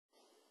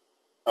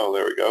Oh,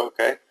 there we go.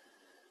 Okay.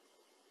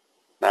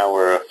 Now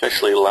we're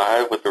officially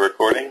live with the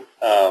recording.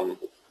 I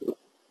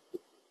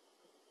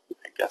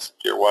guess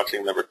if you're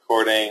watching the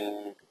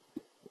recording,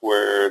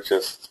 we're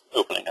just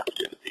opening up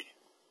Unity,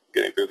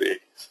 getting through the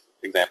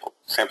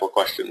sample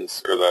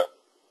questions, or the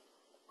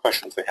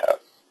questions they have,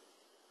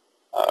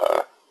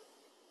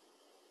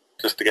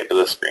 just to get to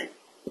this screen.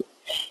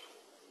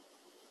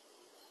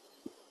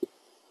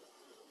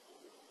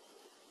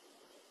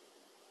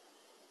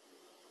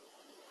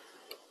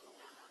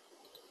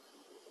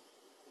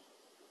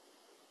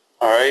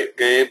 All right,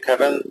 Gabe,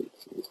 Kevin,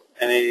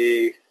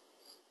 any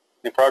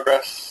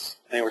progress?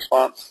 Any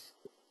response?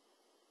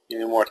 You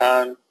need more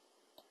time?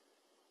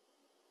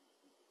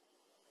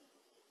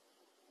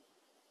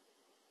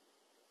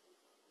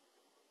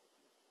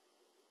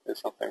 Is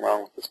something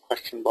wrong with this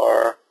question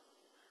bar?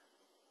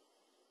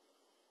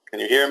 Can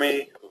you hear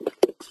me?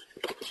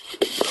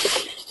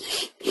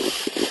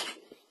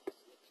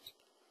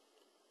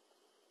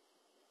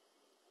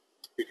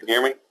 You can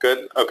hear me?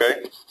 Good.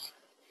 Okay.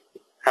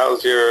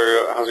 How's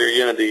your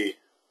Unity?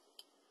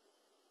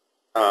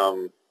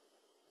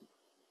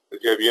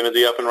 Did you have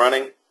Unity up and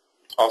running?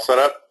 All set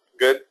up?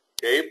 Good.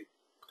 Gabe?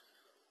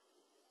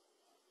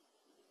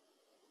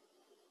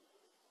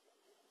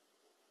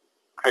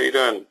 How you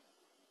doing?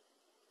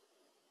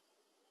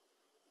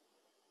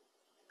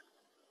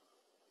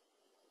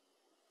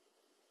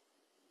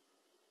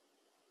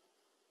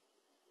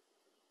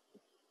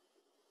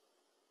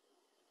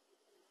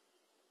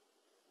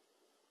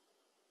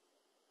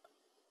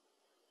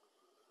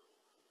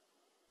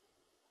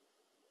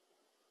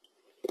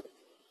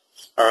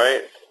 All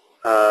right.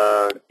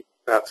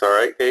 That's all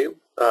right, Gabe.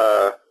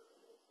 How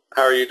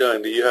are you doing?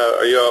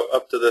 Are you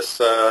up to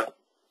this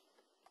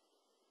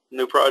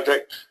new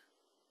project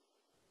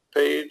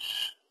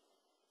page?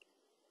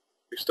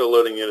 You're still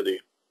loading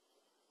Unity.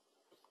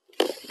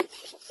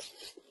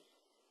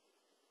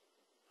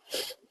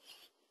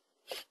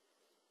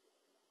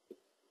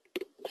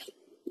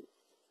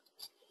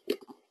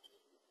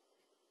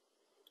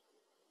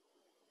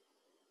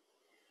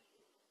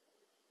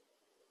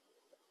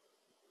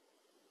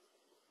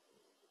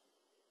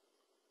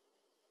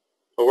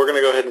 Well, we're going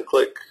to go ahead and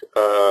click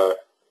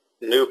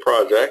New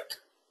Project.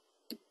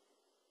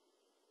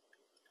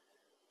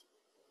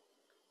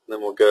 Then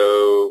we'll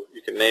go,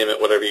 you can name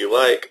it whatever you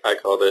like. I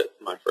called it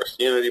My First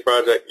Unity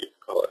Project. You can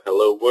call it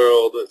Hello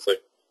World. It's a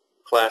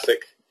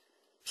classic.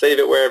 Save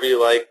it wherever you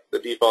like. The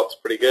default's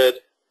pretty good.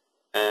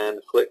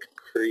 And click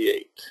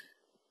Create.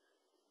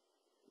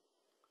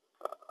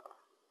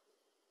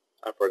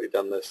 I've already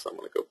done this, so I'm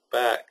going to go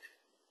back,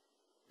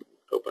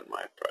 open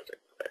my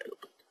project that I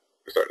opened,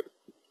 or started.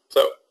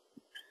 So,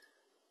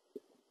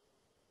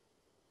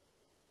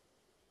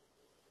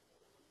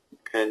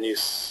 do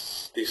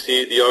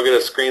you all get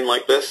a screen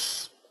like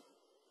this?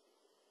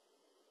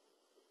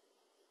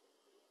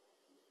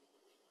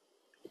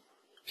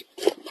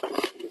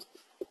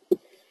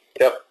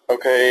 Yep,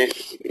 okay.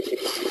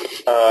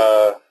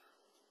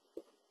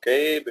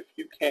 Gabe, if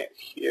you can't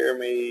hear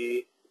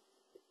me,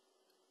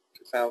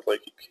 it sounds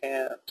like you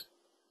can't,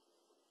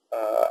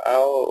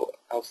 I'll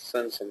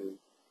send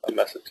a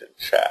message in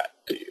chat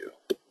to you.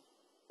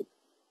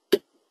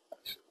 That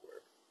should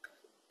work.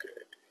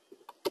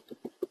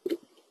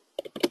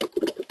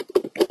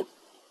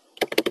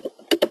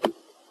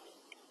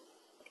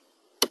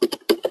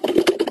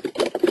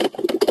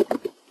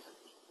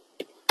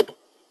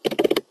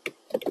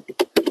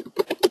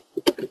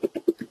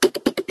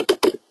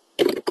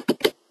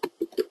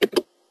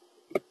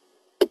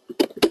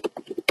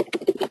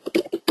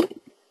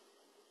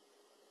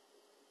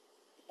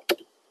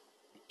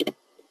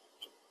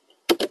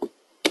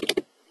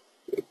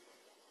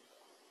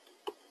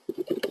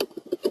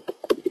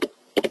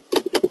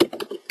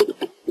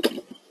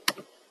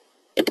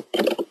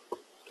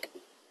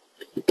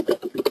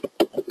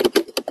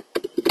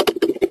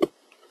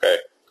 Okay,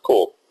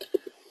 cool.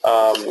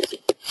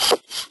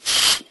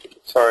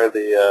 Sorry,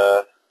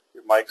 your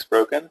mic's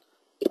broken,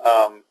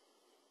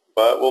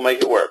 but we'll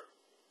make it work.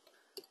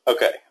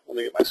 Okay, let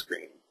me get my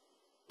screen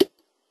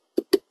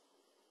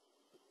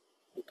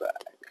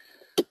back,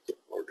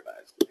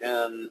 organized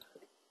again.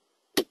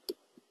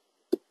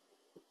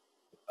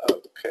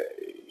 Okay,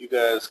 you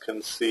guys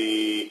can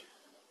see,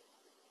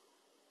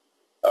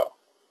 oh,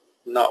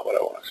 not what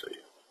I want to show you.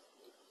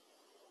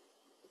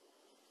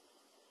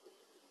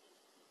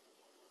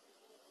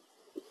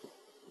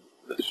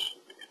 This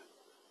should be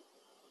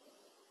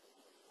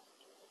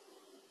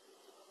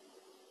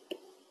it.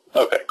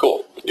 Okay,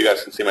 cool. You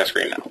guys can see my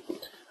screen now.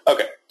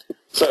 Okay,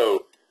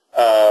 so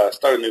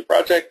start a new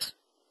project,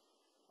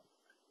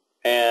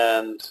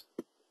 and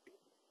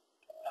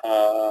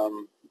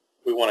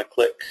we want to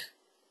click,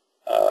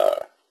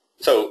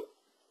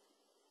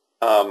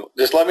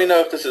 just let me know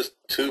if this is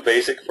too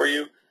basic for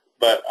you,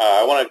 but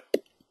I want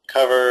to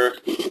cover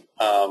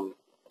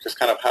just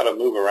kind of how to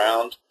move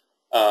around.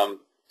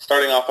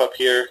 Starting off up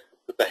here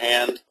with the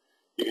hand,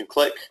 you can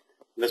click,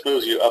 and this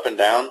moves you up and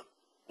down,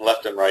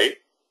 left and right,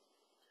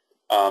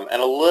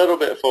 and a little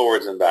bit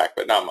forwards and back,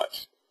 but not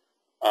much.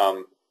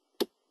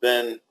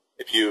 Then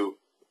if you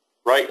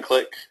right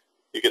click,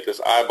 you get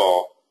this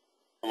eyeball,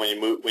 and when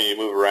you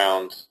move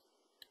around,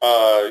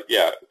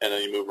 yeah, and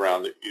then you move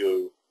around,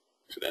 you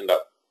should end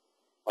up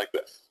like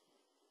this.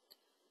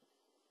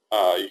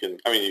 You can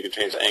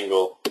change the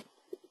angle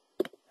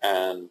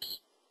and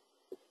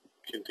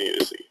continue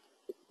to see.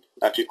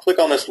 Now, if you click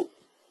on this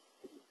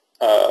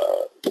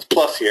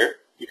plus here,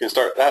 you can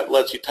start. That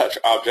lets you touch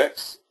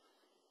objects.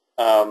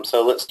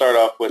 So let's start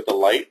off with the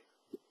light.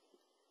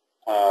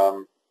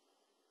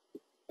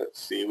 Let's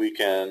see, we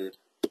can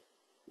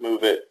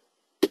move it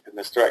in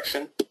this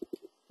direction,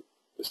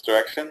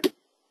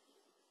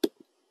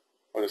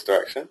 or this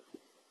direction.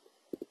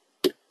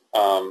 You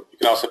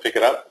can also pick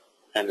it up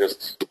and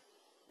just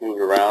move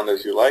it around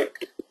as you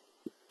like.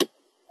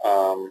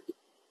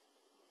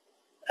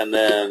 And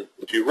then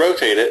if you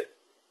rotate it,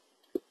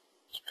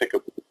 just pick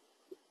a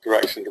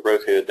direction to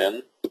rotate it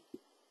in. You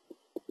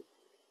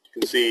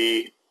can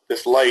see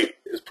this light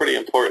is pretty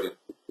important.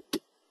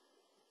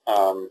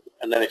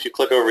 And then if you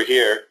click over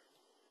here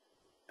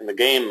in the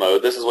game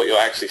mode, this is what you'll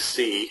actually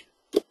see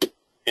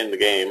in the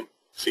game.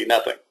 See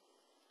nothing.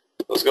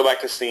 Let's go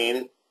back to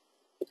scene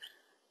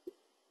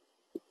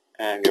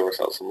and give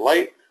ourselves some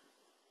light.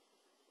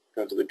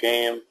 Go to the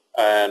game,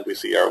 and we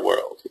see our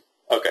world.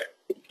 Okay,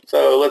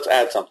 so let's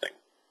add something.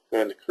 Go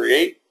into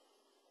create.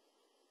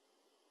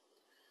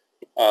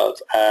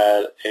 Let's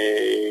add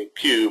a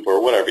cube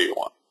or whatever you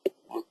want.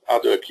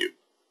 I'll do a cube.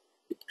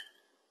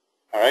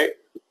 All right.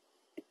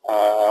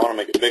 I want to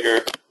make it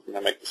bigger. I'm going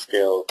to make the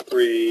scale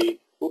 3.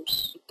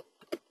 Oops.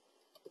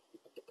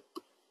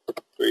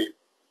 3.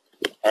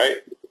 All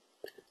right.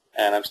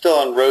 And I'm still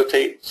on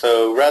rotate,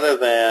 so rather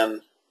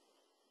than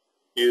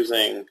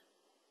using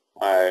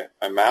my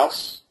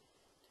mouse,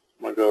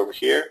 I'm going to go over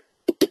here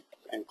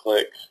and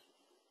click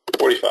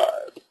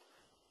 45,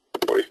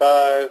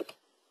 45,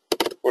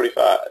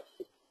 45,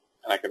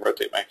 and I can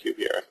rotate my cube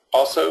here.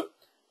 Also, I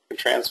can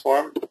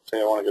transform. Say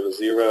I want to go to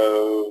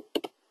 0,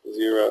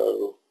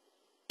 0,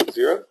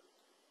 0.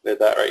 Did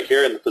that right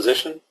here in the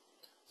position.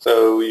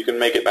 So you can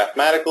make it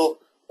mathematical,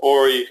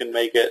 or you can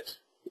make it,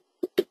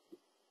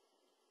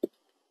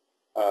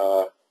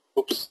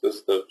 oops, this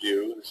is the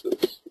view. This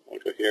is, I'll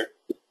go here.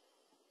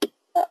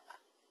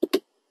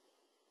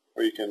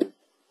 Or you can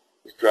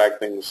just drag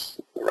things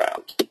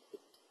around.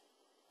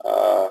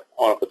 I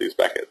want to put these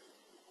back at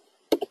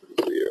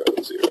 0,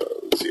 0,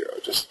 0,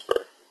 just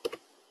for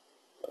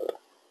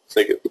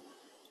sake of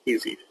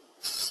easy.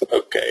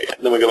 Okay,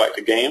 and then we go back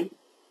to game.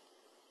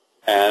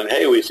 And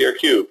hey, we see our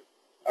cube.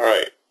 All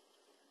right.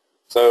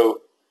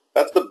 So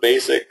that's the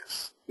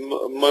basics,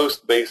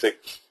 most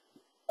basic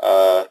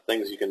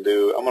things you can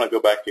do. I'm going to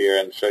go back here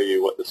and show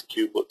you what this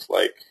cube looks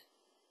like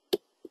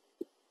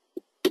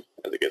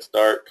as it gets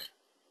dark.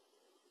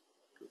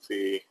 You can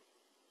see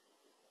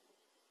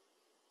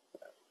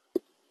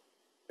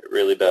it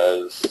really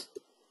does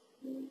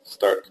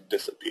start to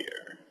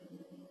disappear.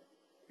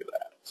 Look at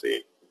that.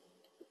 See?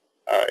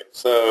 All right.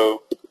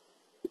 So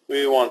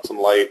we want some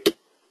light.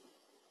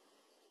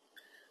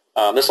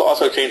 This will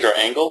also change our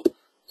angle.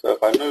 So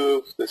if I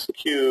move this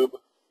cube,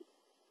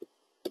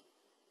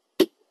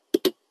 if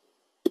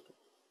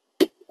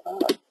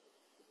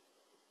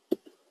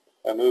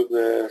I move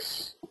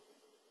this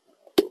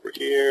over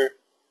here,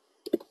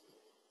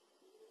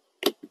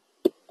 I'm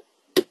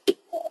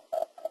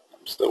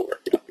still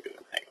working on getting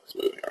the hang of this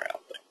moving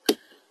around thing.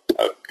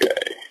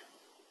 Okay.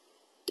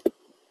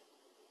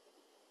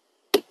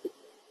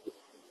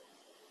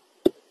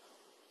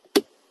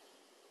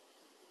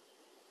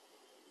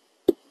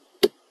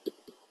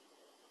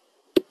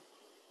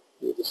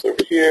 Move this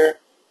over here.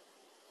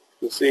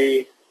 You can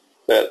see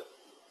that,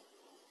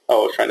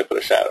 oh, I was trying to put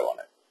a shadow on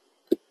it.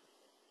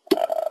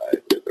 I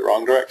did the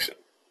wrong direction.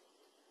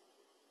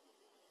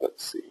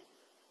 Let's see.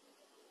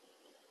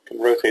 Can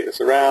rotate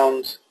this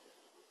around.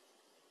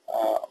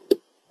 I'm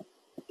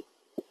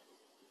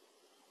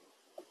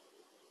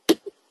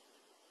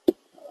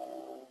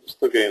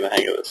still getting the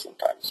hang of this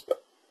sometimes,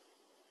 but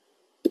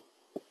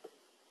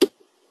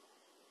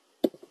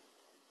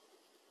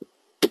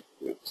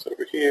move this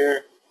over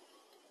here,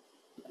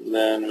 and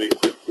then we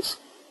click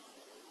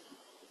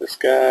this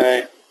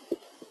guy,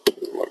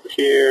 move him over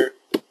here,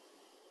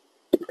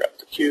 grab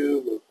the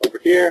cube, move over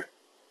here,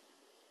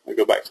 and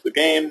go back to the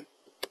game.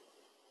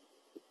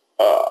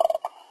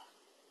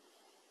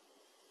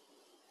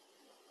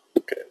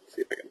 Okay, let's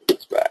see if I can move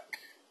this back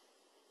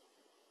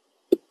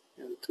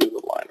into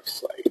the line of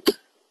sight.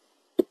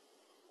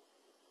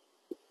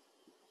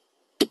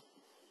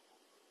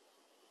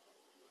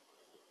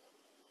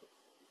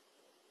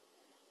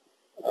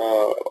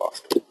 Oh, I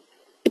lost it.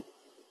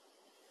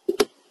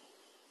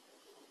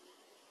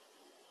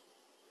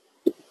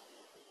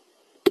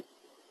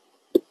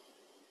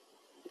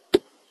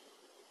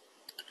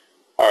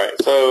 All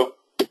right, so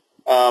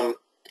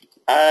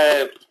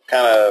I've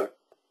kind of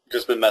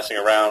just been messing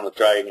around with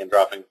dragging and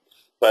dropping,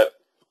 but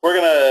we're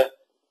gonna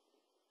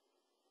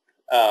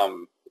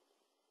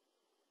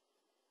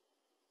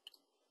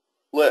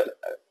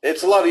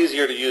it's a lot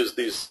easier to use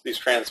these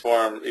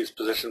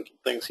position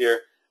things here.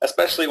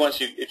 especially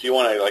if you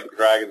want to like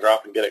drag and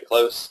drop and get it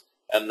close,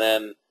 and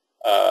then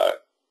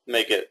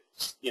make it,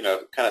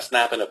 kind of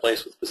snap into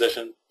place with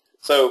position.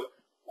 So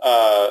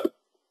I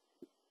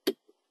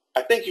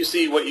think you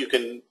see what you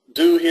can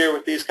do here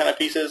with these kind of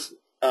pieces.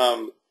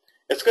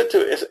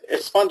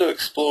 It's fun to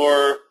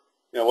explore,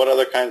 what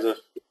other kinds of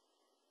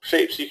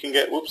shapes you can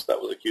get. Whoops,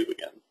 that was a cube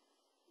again.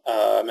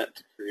 I meant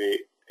to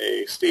create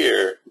a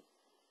sphere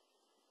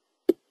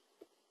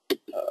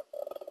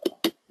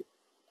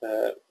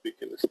that we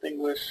can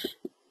distinguish.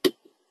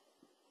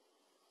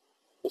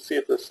 Let's see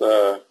if this,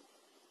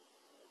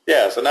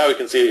 yeah, so now we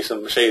can see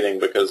some shading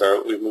because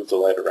we've moved the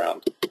light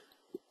around.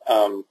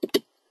 So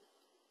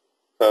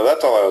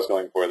that's all I was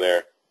going for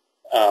there.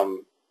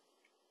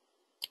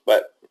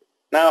 But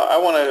now I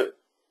want to,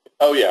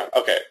 oh yeah,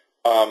 okay.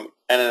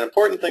 And an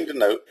important thing to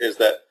note is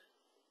that,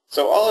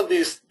 so all of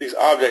these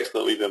objects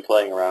that we've been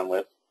playing around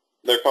with,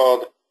 they're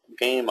called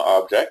game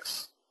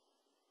objects.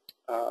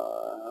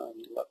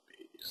 Let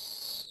me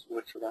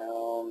switch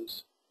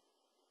around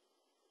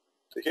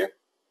to here.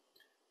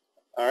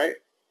 All right.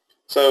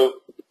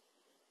 So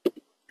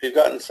you've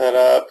gotten set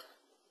up.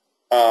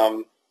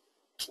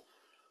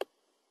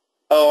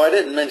 Oh, I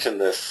didn't mention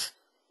this.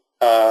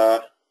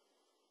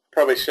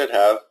 Probably should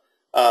have.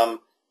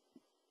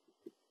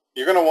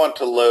 You're going to want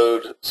to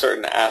load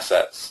certain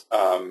assets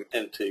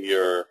into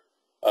your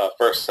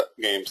first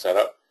game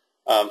setup.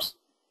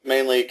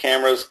 Mainly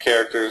cameras,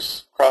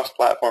 characters,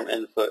 cross-platform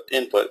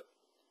input,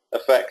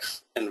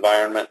 effects,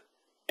 environment,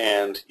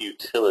 and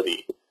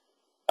utility.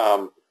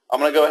 I'm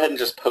going to go ahead and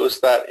just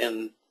post that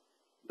in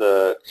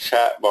the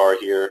chat bar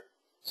here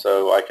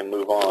so I can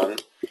move on,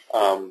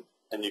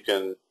 and you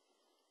can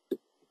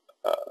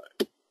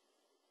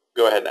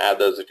go ahead and add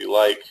those if you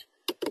like.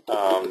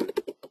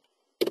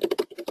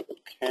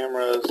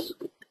 Cameras.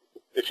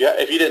 If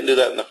you didn't do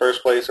that in the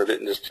first place or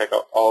didn't just check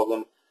out all of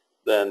them,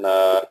 then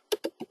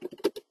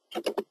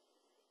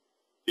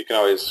you can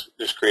always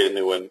just create a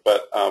new one.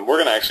 But we're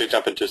going to actually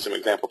jump into some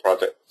example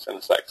projects in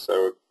a sec,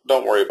 so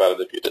don't worry about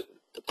it if you didn't.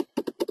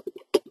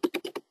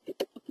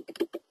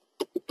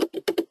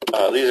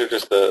 These are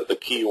just the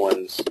key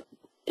ones.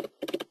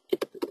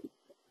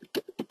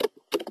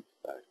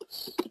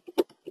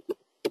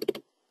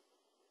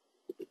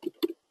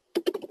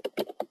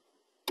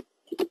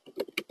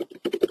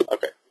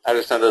 Okay, I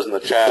just sent those in the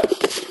chat.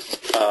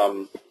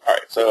 All right,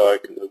 so I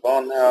can move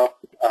on now.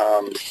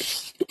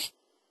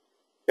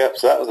 Yep,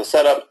 so that was the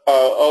setup.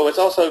 Oh, it's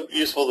also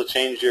useful to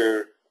change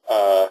your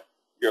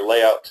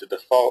layout to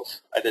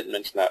default. I didn't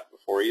mention that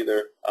before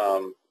either.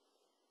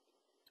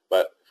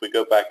 But if we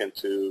go back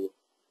into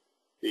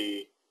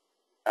the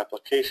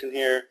application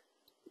here,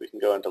 we can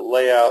go into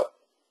layout,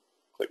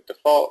 click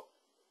default.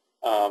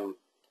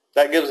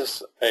 That gives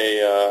us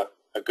a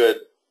good,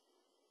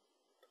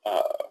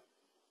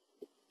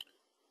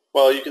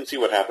 well, you can see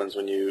what happens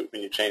when you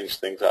change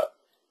things up.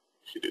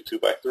 If you do 2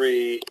 by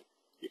 3,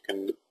 you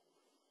can,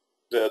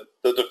 the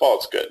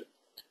default's good.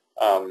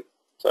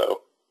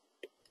 So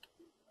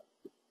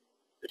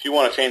if you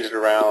want to change it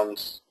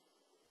around,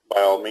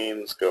 by all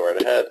means, go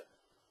right ahead.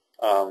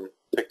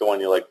 Pick the one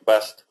you like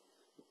best,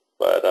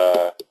 but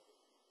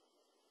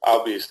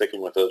I'll be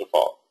sticking with the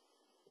default.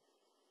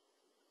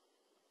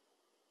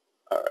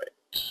 All right.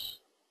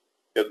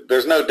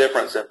 There's no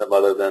difference in them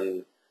other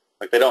than,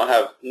 like, they don't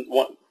have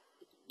one.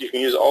 You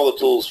can use all the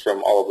tools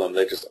from all of them.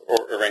 They just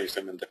arrange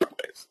them in different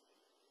ways.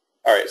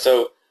 All right.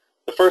 So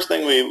the first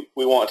thing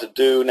we want to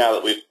do now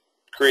that we've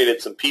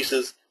created some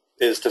pieces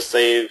is to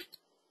save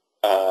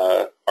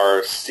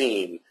our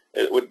scene.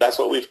 That's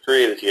what we've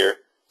created here.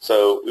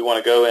 So we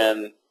want to go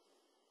in,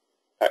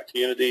 back to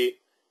Unity,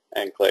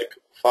 and click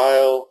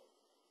File,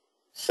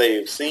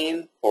 Save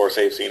Scene, or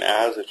Save Scene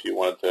As if you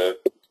wanted to,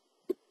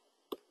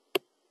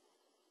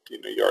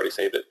 you already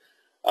saved it.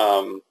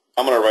 I'm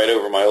going to write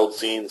over my old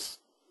scenes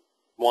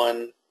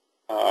 1.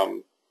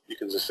 You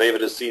can just save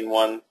it as scene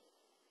 1.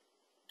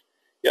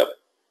 Yep.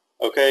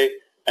 Okay.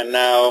 And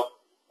now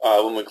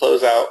when we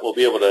close out, we'll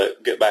be able to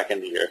get back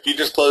into here. If you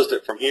just closed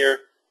it from here,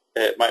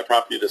 it might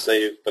prompt you to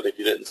save, but if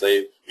you didn't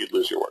save, you'd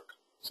lose your work.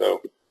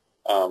 So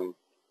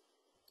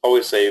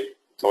always save.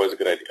 It's always a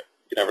good idea.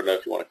 You never know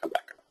if you want to come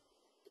back or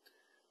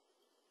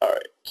not. All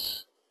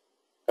right.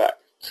 Back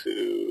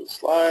to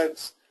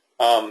slides.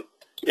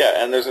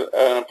 Yeah, and there's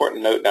an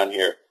important note down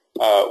here.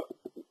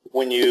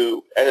 When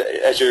you,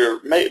 as you're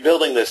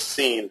building this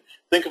scene,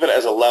 think of it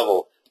as a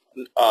level,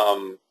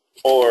 and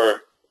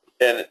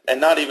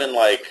not even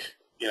like,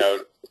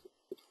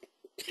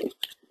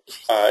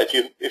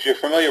 if you're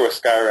familiar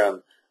with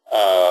Skyrim,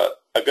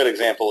 a good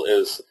example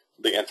is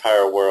the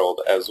entire world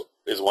is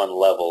one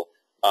level,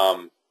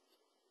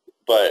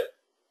 but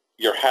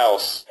your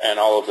house and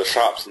all of the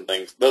shops and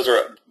things, those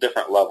are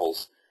different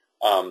levels.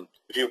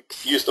 If you're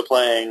used to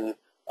playing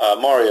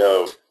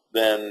Mario,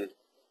 then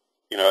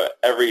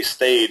every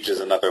stage is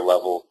another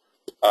level,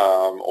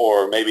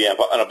 or maybe in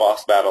a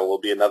boss battle will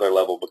be another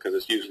level because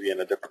it's usually in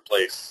a different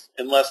place,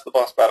 unless the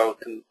boss battle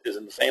is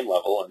in the same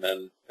level, and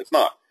then it's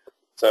not.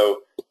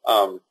 So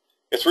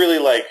it's really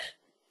like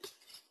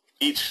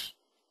each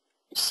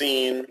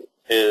scene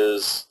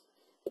is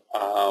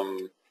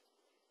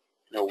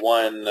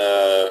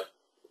one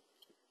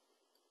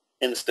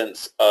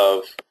instance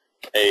of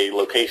a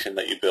location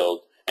that you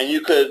build. And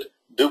you could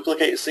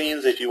duplicate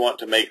scenes if you want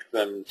to make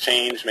them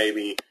change.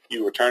 Maybe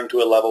you return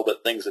to a level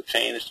but things have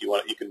changed. You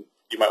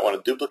might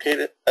want to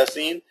duplicate a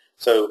scene.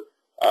 So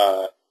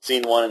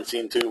scene 1 and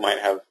scene 2 might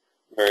have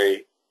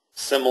very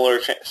similar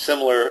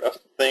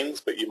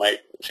things, but you might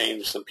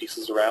change some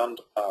pieces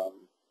around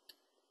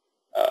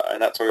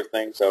and that sort of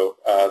thing. So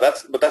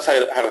that's how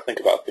to think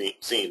about the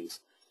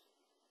scenes.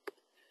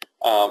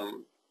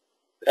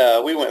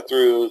 We went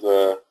through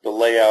the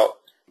layout.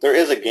 There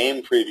is a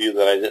game preview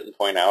that I didn't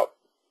point out.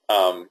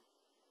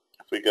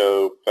 If we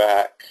go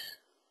back,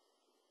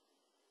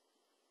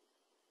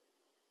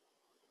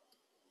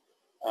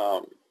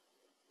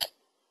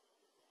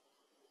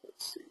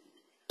 let's see.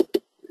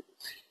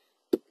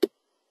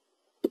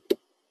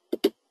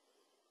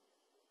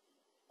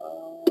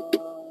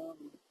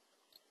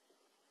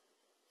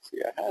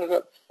 See, I had it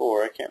up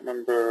before. I can't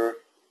remember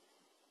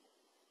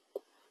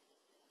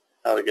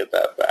how to get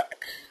that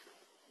back.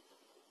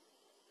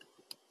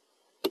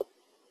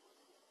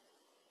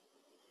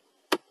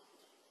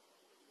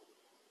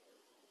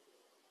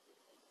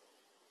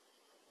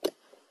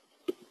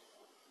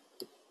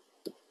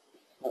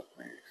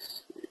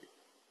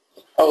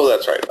 Oh,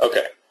 that's right.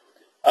 Okay.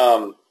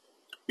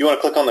 You want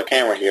to click on the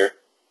camera here.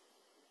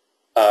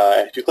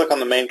 If you click on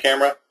the main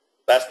camera,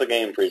 that's the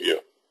game preview.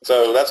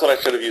 So that's what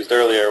I should have used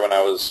earlier when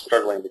I was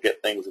struggling to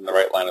get things in the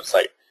right line of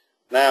sight.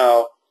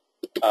 Now,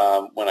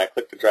 when I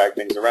click to drag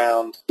things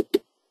around,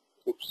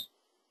 oops,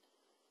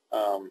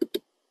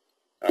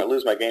 I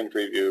lose my game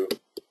preview,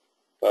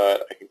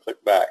 but I can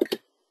click back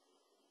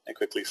and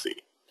quickly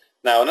see.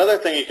 Now, another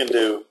thing you can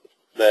do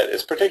that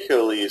is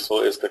particularly useful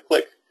is to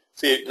click.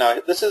 See, now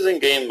this is in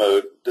game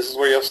mode. This is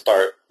where you'll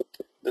start.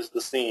 This is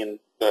the scene,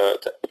 the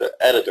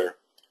editor.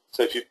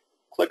 So if you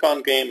click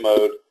on game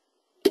mode,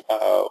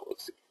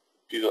 let's see.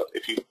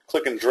 If you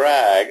click and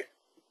drag,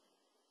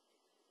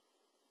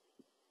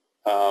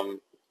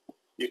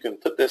 you can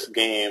put this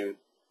game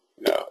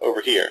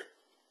over here.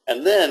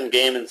 And then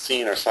game and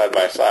scene are side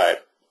by side.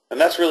 And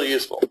that's really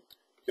useful. You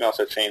can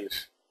also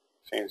change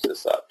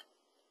this up.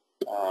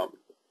 You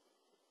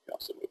can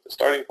also move the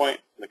starting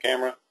point in the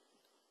camera.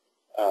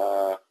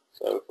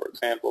 So for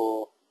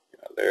example,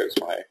 there's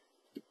my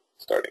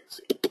starting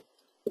scene,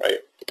 right?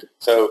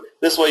 So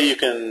this way you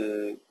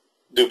can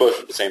do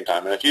both at the same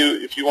time. And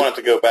if you want it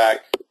to go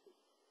back,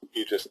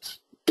 you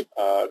just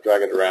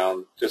drag it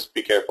around. Just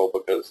be careful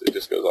because it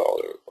just goes all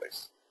over the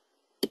place.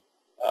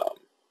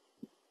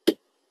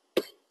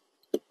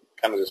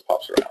 Kind of just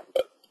pops around,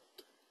 but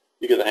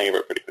you get the hang of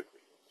it pretty quickly.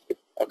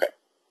 Okay.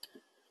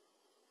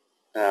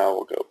 Now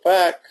we'll go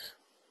back.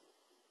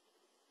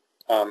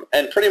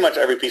 And pretty much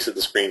every piece of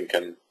the screen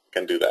can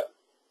do that.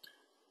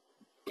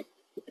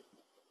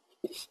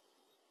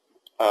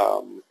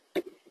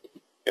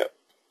 Yep,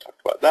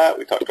 talked about that.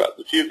 We talked about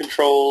the view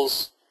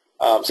controls.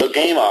 So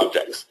game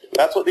objects.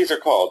 That's what these are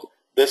called.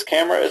 This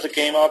camera is a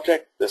game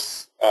object.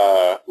 This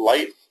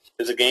light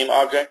is a game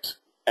object.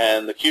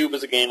 And the cube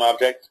is a game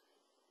object.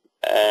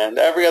 And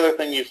every other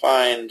thing you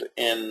find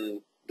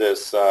in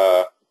this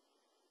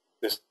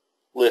this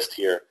list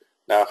here.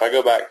 Now, if I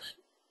go back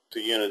to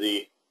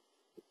Unity,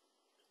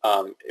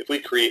 if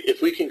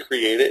we can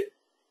create it,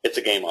 it's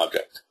a game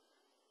object,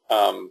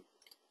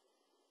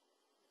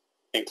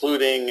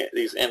 including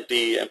these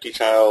empty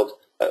child,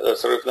 that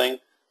sort of thing.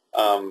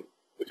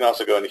 We can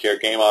also go into here,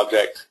 game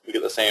object. We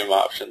get the same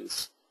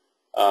options.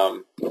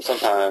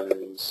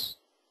 Sometimes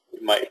we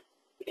might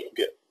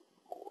get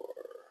more.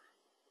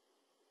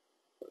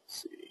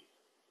 Let's see.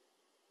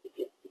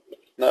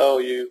 No,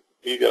 you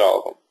get all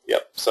of them.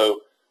 Yep.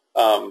 So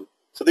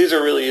so these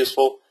are really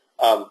useful.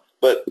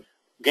 But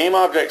game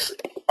objects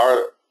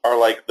are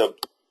like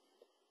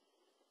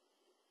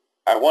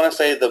I want to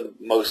say the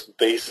most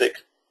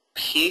basic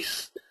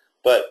piece,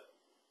 but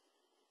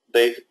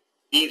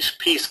each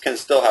piece can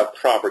still have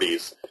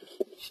properties.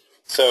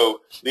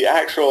 So the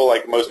actual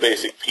most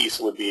basic piece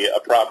would be a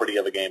property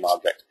of a game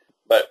object.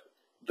 But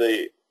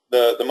the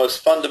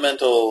most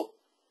fundamental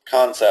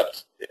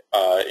concept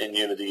in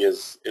Unity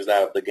is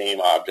that of the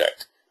game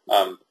object.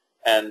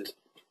 And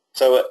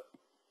so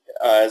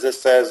as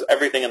this says,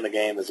 everything in the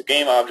game is a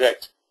game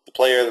object. The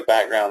player, the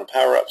background, the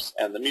power-ups,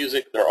 and the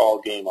music, they're all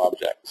game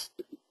objects.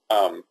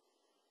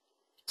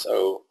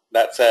 So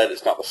that said,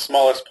 it's not the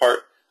smallest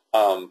part.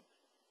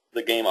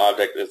 The game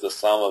object is the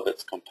sum of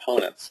its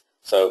components.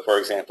 So for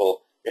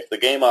example, if the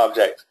game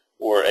object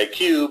were a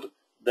cube,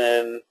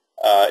 then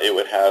it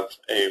would have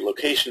a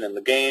location in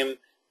the game.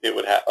 It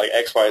would have like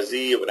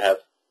XYZ. It would have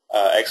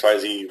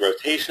XYZ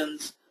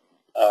rotations.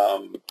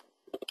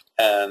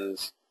 And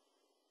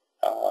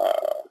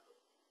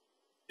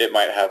it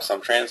might have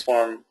some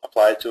transform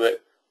applied to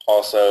it.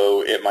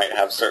 Also, it might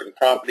have certain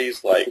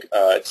properties like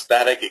it's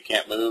static, it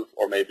can't move,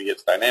 or maybe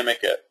it's dynamic,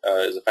 it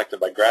is affected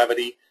by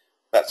gravity,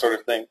 that sort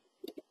of thing.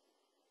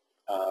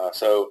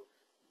 So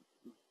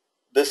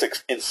this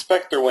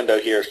inspector window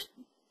here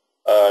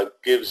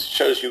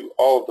shows you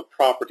all of the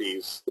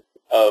properties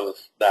of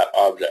that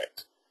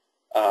object.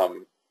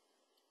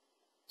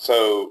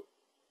 So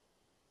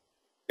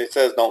it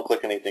says don't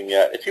click anything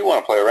yet. If you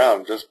want to play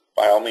around, just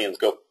by all means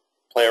go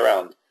play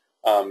around.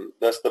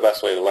 That's the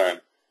best way to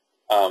learn.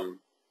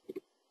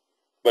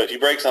 But if you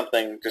break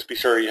something, just be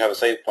sure you have a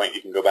save point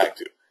you can go back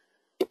to.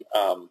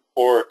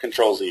 Or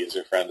Control-Z is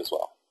your friend as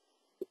well.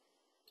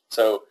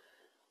 So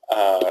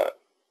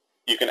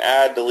you can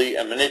add, delete,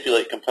 and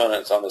manipulate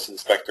components on this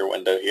inspector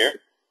window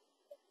here.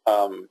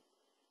 And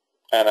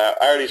I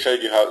already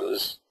showed you how it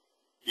was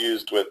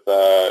used with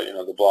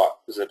the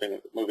block,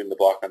 moving the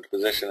block into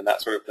position and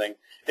that sort of thing.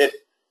 If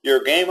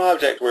your game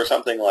object were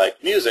something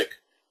like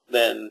music,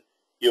 then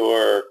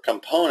your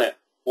component,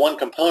 one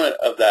component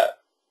of that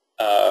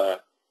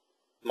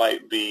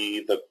might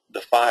be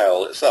the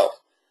file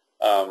itself,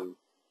 and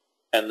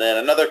then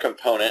another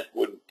component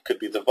could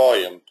be the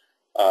volume,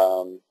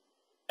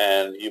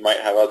 and you might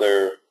have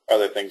other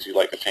things you'd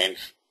like to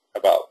change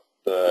about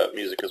the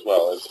music as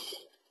well, as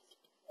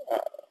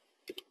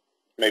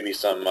maybe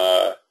some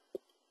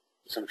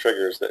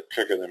triggers that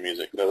trigger the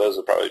music. Though those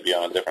would probably be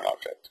on a different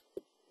object.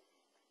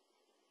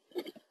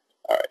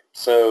 All right,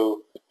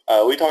 so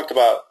we talked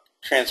about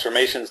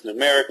transformations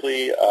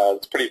numerically.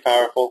 It's pretty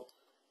powerful.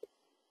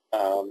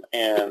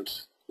 And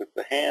with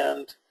the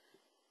hand,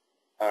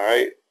 all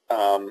right.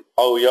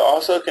 Oh, you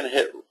also can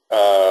hit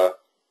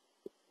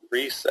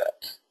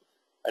reset.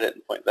 I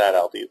didn't point that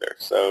out either.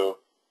 So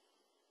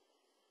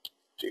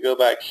if you go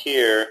back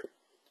here,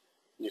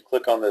 and you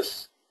click on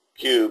this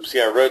cube,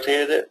 see I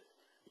rotated it?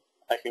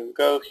 I can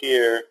go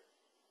here.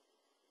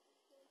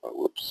 Oh,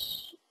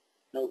 whoops.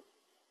 Nope.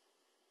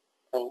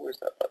 Oh, where's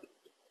that button?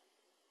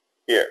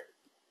 Here,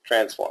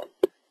 transform,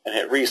 and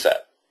hit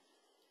reset.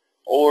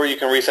 Or you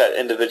can reset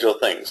individual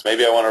things.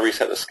 Maybe I want to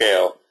reset the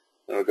scale,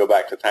 and it'll go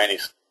back to tiny.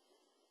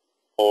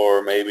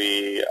 Or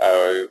maybe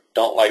I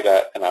don't like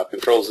that, and I'll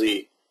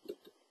Control-Z.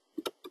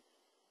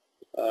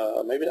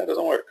 Maybe that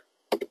doesn't work.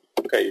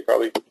 Okay,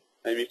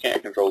 maybe you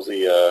can't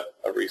Control-Z a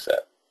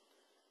reset.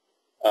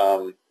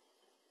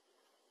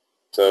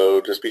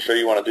 So just be sure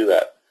you want to do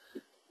that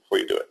before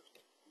you do it.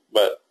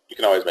 But you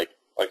can always make,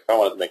 like if I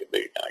wanted to make it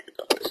big again, I could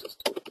do it. It's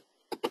just,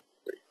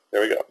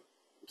 there we go.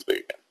 It's big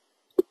again.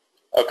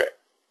 Okay.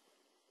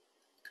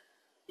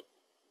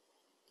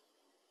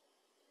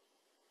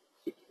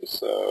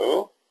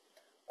 So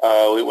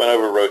we went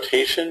over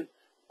rotation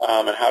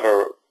and how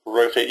to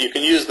rotate. You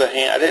can use the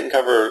hand. I didn't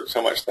cover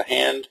so much the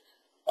hand.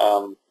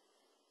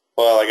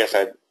 Well, I guess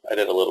I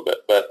did a little bit.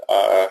 But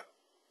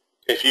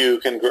if you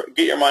can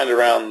get your mind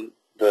around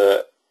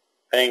the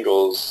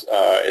angles,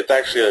 it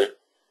actually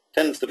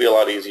tends to be a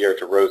lot easier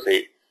to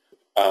rotate.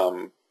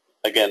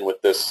 Again,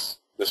 with this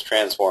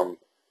transform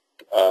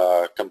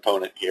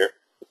component here.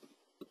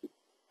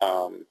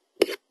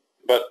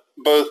 But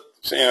both,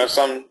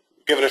 some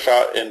give it a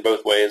shot in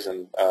both ways,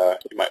 and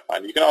you might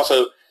find you can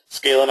also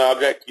scale an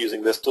object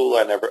using this tool.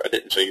 I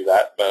didn't show you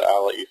that, but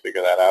I'll let you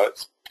figure that out.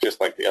 It's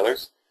just like the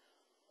others.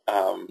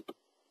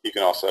 You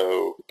can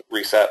also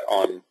reset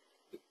on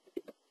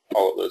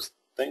all of those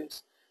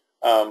things.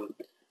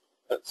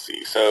 Let's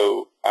see.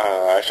 So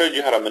I showed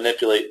you how to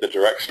manipulate the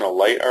directional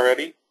light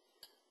already.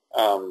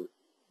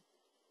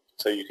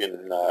 So you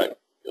can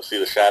you'll see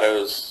the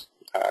shadows.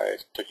 I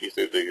took you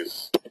through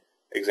these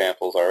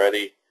examples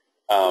already.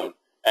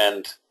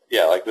 And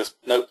yeah, like this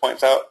note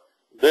points out,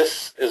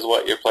 this is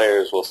what your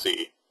players will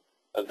see.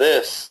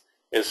 This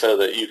is so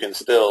that you can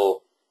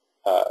still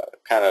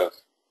kind of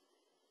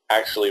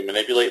actually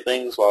manipulate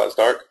things while it's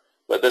dark,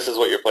 but this is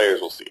what your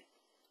players will see.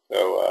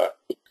 So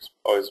just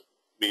always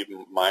be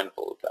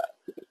mindful of that.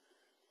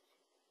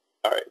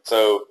 All right,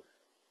 so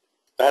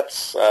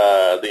that's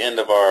the end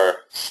of our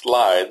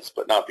slides,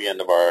 but not the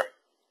end of our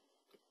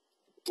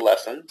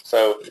lesson.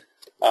 So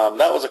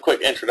that was a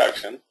quick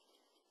introduction.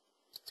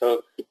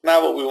 So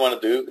now what we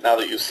want to do, now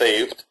that you've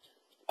saved,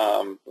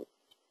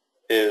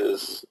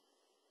 is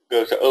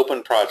go to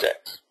Open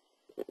Project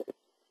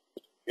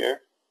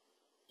here.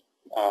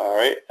 All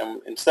right,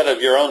 and instead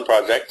of your own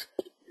project,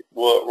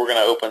 we're going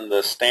to open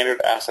the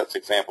Standard Assets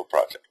Example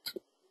project.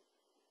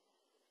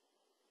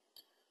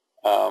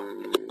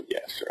 Yeah,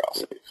 sure, I'll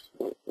save.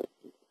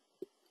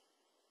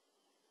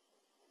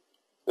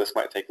 This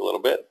might take a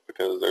little bit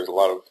because there's a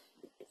lot of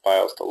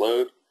files to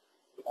load.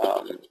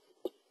 Okay.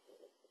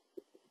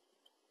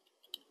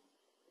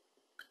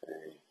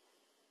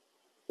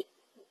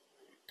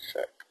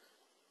 Check.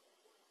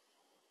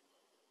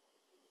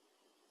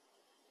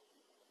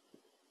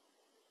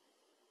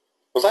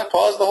 Was I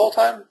paused the whole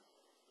time?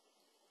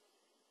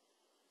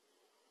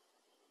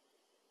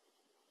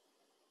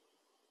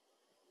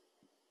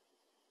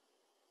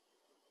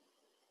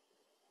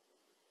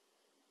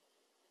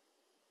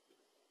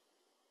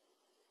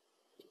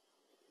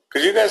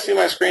 Could you guys see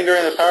my screen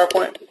during the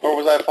PowerPoint, or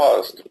was I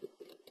paused?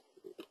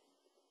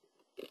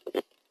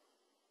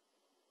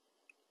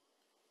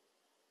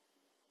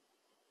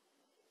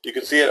 You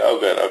can see it? Oh,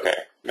 good. Okay.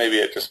 Maybe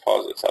it just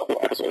paused itself when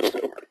I switched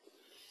over.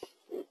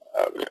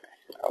 Okay.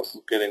 I was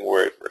getting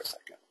worried for a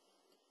second.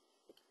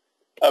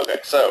 Okay,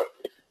 so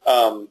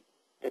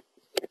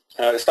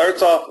it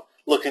starts off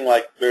looking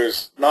like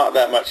there's not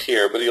that much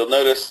here, but you'll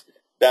notice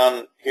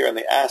down here in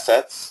the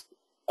assets,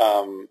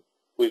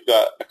 we've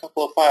got a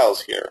couple of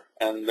files here,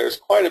 and there's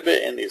quite a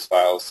bit in these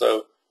files.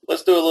 So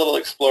let's do a little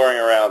exploring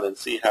around and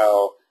see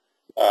how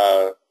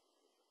the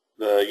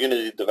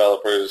Unity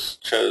developers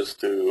chose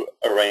to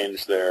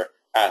arrange their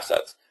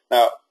assets.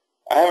 Now,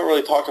 I haven't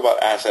really talked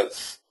about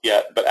assets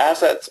yet, but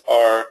assets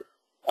are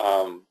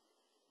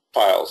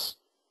files.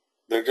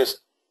 They're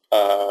just,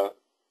 if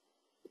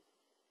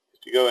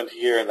you go into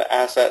here in the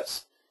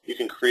assets, you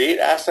can create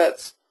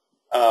assets.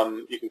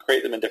 You can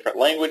create them in different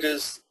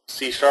languages,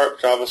 C#,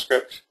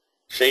 JavaScript,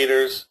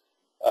 shaders,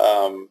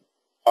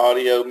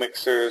 audio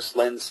mixers,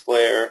 lens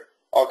flare,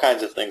 all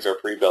kinds of things are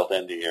pre-built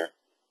into here.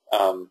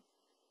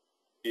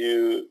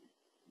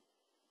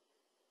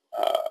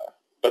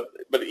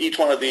 But each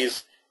one of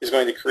these is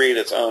going to create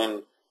its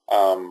own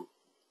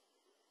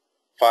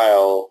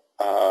file,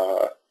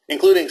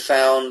 including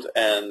sound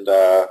and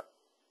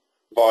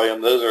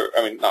volume. Those are,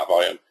 I mean, not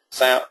volume.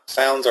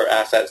 Sounds are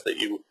assets that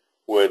you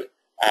would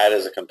add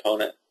as a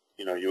component.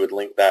 You know, you would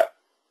link that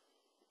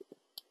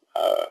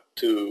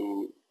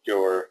to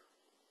your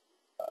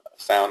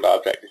sound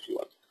object if you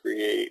want to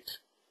create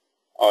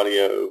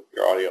audio,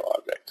 your audio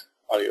object,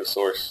 audio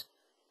source.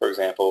 For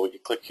example, we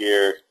could click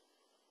here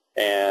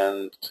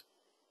and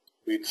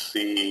we'd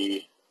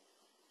see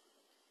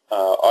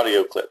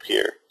audio clip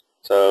here.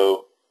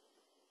 So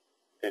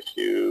if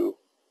you,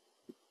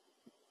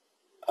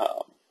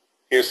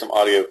 here's some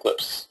audio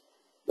clips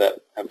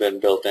that have been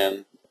built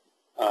in.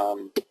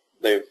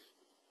 They've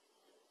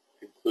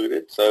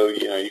included, so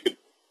you know, you could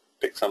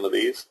pick some of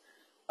these.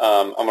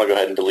 I'm going to go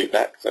ahead and delete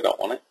that because I don't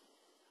want it.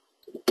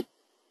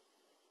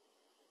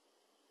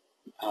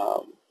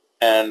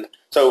 And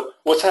so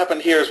what's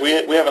happened here is we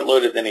haven't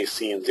loaded any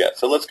scenes yet.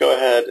 So let's go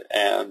ahead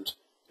and,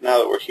 now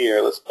that we're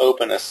here, let's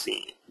open a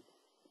scene.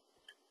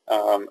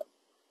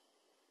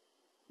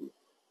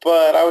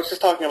 But I was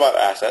just talking about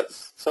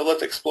assets, so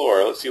let's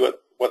explore. Let's see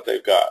what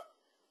they've got.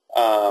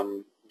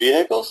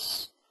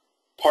 Vehicles,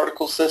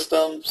 particle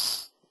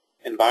systems,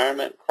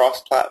 environment,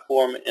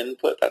 cross-platform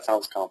input. That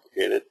sounds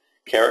complicated.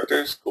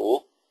 Characters,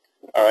 cool.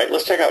 All right,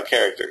 let's check out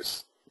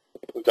characters.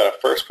 We've got a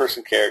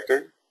first-person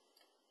character,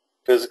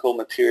 physical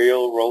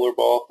material,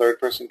 rollerball,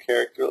 third-person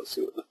character. Let's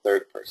see what the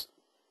third person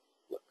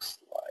looks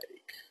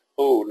like.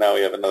 Oh, now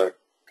we have another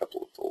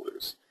couple of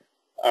folders.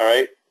 All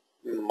right,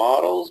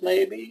 models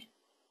maybe?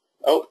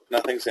 Oh,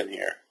 nothing's in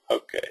here.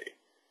 Okay.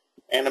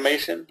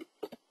 Animation?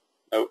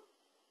 Nope.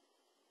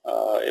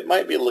 It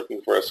might be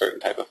looking for a certain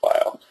type of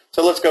file.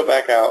 So let's go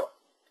back out.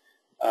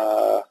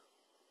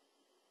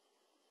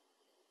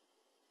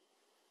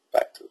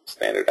 Back to the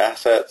standard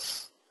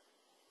assets.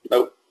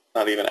 Nope,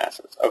 not even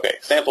assets. Okay,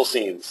 sample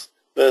scenes.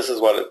 This is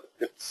what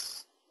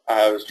it's.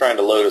 I was trying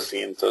to load a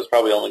scene, so it's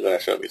probably only going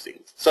to show me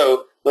scenes.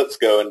 So let's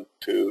go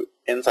into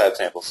inside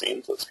sample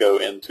scenes. Let's go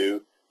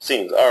into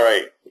scenes. All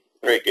right,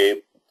 great, Gabe.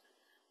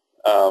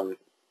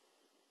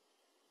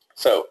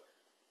 So,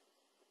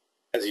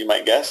 as you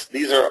might guess,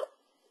 these are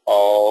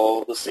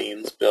all the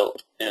scenes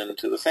built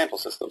into the sample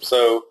system.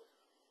 So,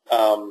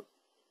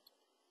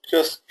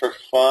 just for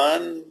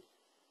fun,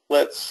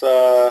 let's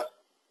start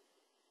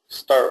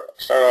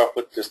off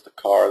with just the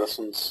car. This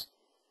one's,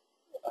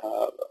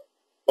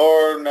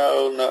 or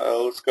no,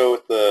 let's go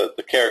with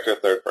the character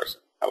third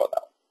person. How about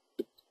that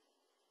one?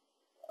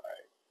 All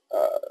right,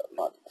 I'm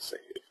not going to save.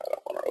 I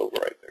don't want to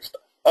overwrite their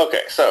stuff.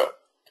 Okay, so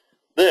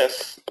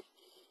this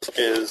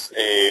is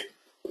a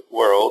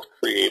world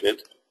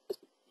created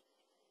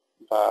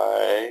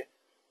by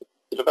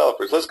the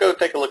developers. Let's go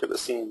take a look at the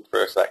scene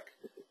for a sec,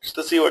 just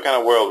to see what kind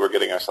of world we're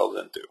getting ourselves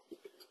into.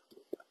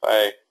 If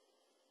I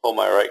hold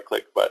my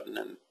right-click button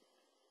and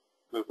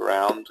move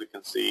around, we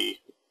can see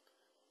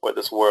what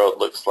this world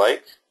looks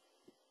like.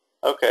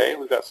 Okay,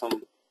 we've got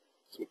some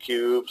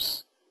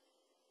cubes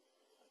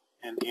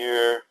in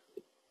here.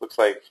 Looks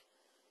like,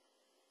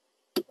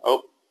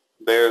 oh,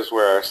 there's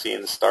where our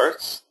scene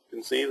starts. You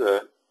can see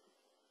the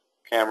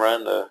camera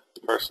and the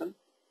person.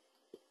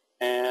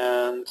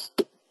 And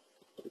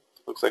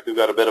looks like we've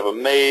got a bit of a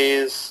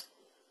maze.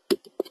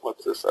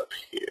 What's this up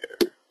here?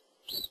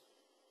 Oops.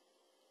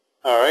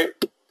 All right,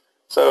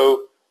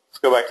 so let's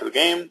go back to the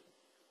game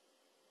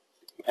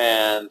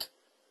and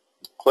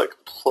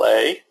click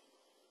play.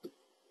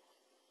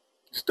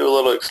 Just do a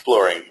little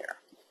exploring here.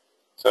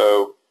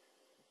 So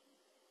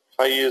if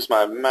I use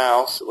my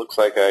mouse, it looks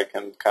like I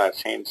can kind of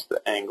change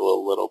the angle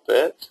a little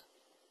bit.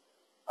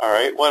 All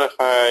right, what if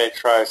I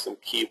try some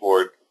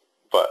keyboard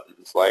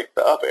buttons like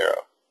the up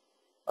arrow?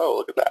 Oh,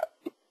 look at that.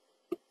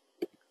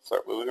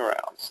 Start moving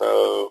around.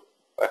 So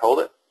if I hold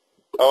it,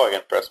 oh, I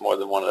can press more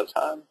than one at a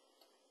time.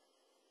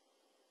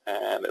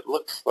 And it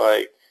looks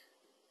like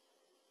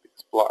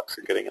these blocks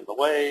are getting in the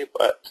way,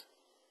 but,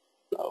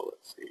 oh,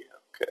 let's see,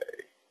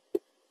 okay.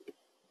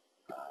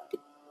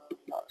 I'm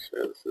not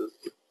sure this is,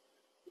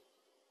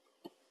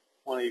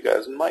 one of you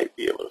guys might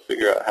be able to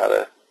figure out how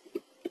to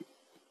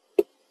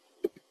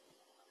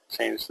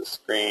change the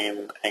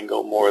screen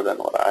angle more than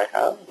what I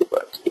have,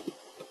 but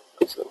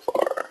so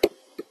far?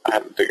 I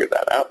haven't figured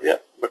that out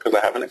yet because I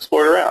haven't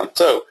explored around.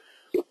 So,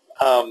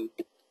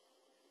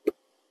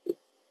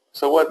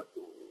 what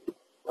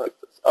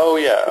oh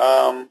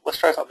yeah, let's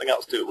try something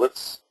else too.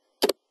 Let's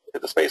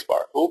hit the space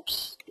bar.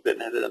 Oops,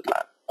 didn't hit it in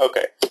time.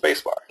 Okay,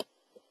 space bar.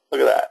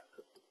 Look at that.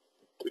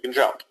 We can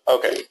jump.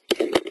 Okay.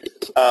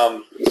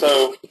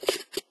 So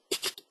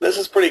this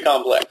is pretty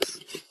complex.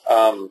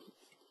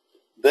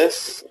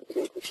 This,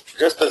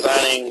 just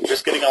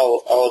getting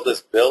all of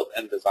this built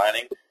and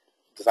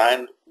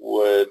designed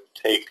would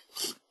take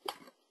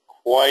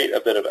quite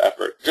a bit of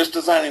effort. Just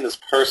designing this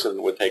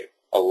person would take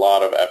a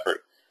lot of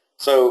effort.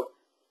 So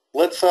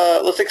let's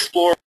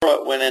explore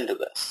what went into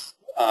this.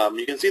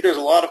 You can see there's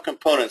a lot of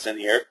components in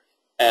here,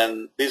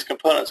 and these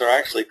components are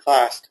actually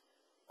classed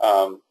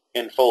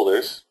in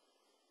folders.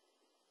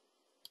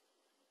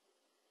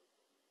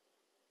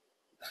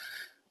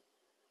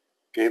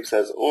 Gabe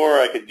says, or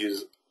I could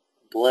use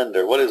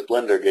Blender. What is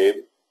Blender,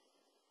 Gabe?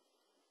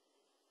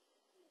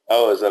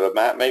 Oh, is that a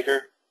map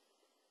maker?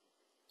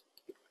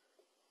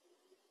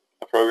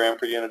 A program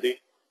for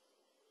Unity?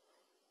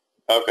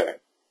 Okay.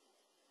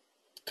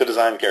 To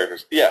design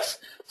characters. Yes.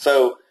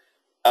 So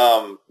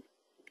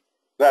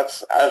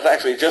that's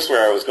actually just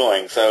where I was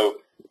going. So,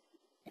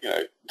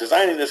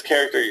 designing this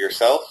character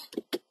yourself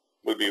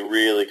would be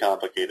really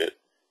complicated.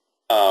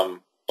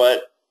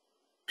 But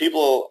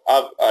people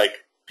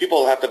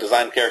have to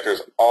design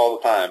characters all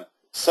the time.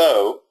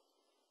 So,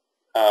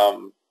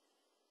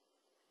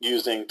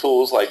 using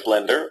tools like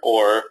Blender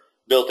or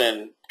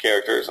built-in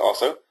characters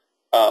also,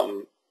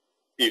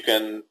 you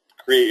can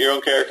create your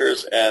own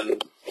characters,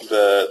 and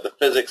the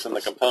physics and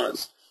the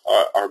components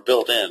are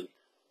built in,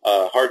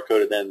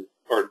 hard-coded in,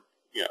 or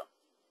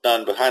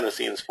done behind the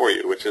scenes for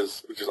you, which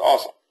is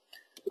awesome.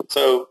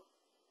 So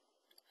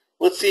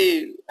let's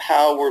see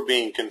how we're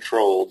being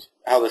controlled.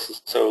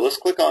 So let's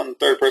click on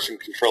third-person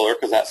controller,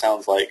 because that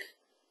sounds like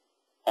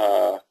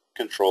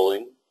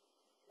controlling.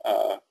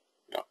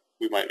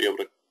 We might be able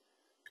to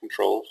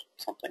control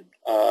something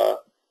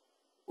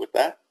with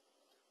that.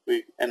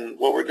 And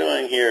what we're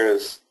doing here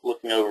is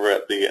looking over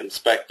at the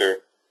inspector,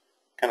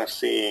 kind of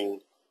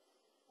seeing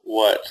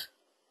what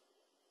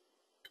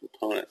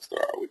components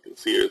there are. We can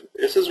see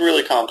this is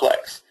really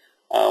complex.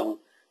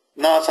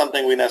 Not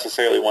something we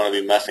necessarily want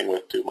to be messing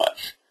with too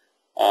much.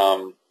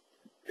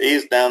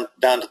 These down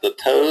to the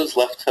toes,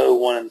 left toe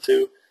 1 and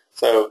 2.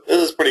 So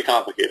this is pretty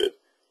complicated.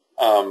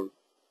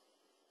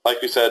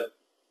 Like we said,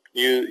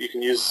 you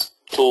can use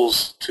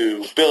tools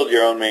to build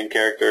your own main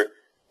character.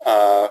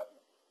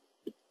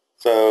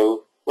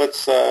 So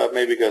let's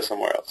maybe go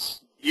somewhere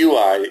else.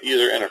 UI,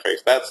 user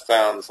interface. That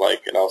sounds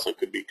like it also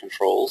could be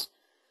controls.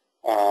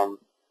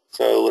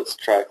 So let's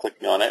try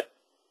clicking on it.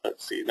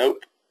 Let's see.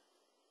 Nope.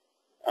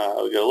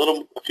 We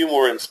got a few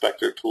more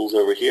inspector tools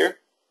over here.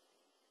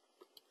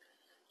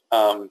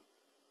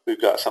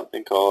 We've got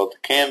something called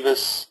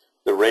Canvas,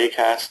 the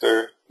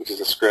Raycaster, which is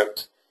a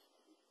script,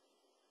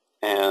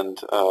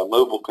 and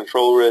mobile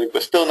control rig,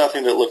 but still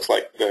nothing that looks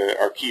like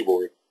our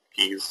keyboard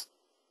keys.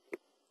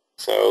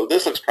 So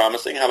this looks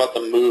promising. How about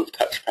the Move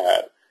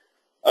touchpad?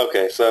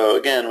 Okay, so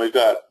again, we've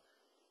got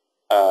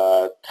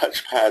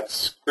touchpad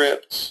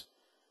script,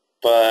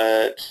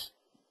 but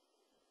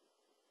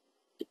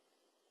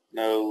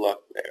no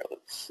luck there.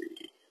 Let's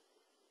see.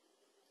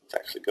 Let's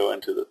actually go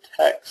into the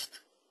text.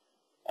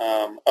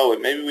 Oh,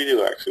 and maybe we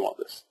do actually want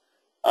this.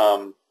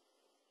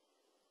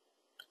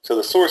 So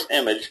the source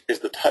image is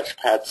the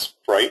touchpad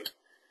sprite,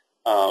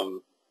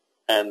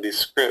 and the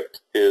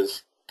script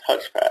is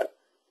touchpad.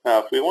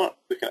 Now, if we want,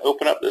 we can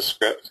open up this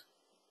script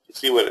and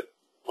see what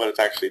it's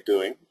actually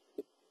doing.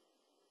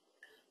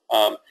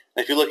 And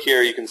if you look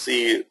here, you can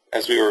see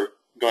as we were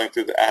going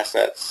through the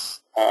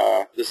assets,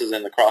 this is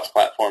in the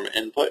cross-platform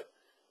input.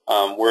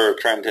 We're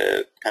trying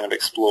to kind of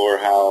explore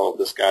how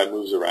this guy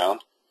moves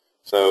around.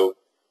 So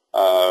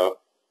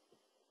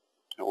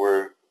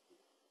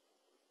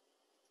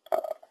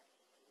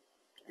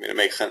it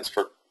makes sense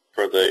for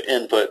the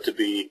input to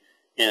be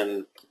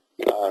in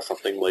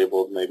something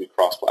labeled maybe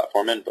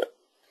cross-platform input.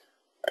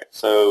 All right,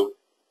 so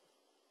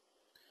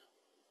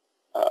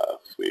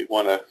if we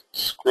want to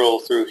scroll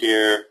through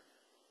here,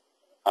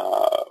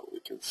 we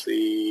can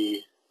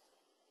see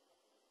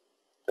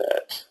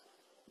that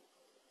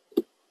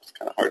it's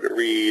kind of hard to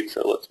read,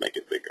 so let's make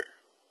it bigger.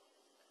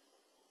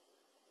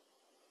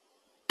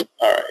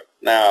 All right,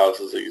 now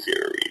this is easier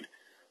to read.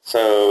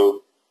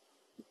 So,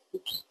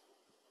 oops.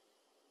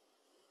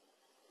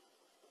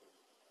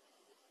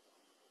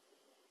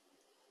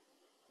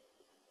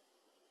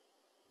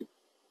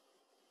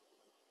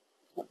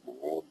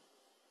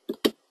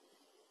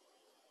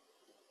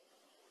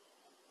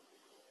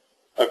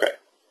 Okay.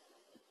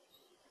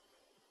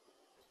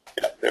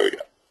 Yeah, there we go.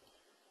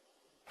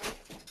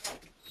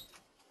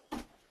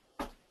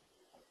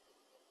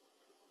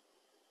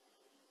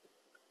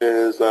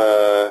 Is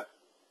that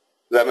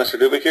Mr.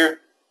 Dubik here?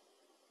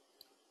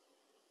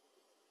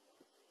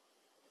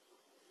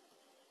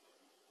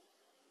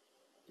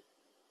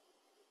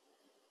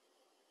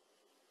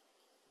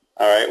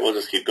 All right, we'll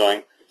just keep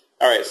going.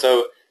 All right,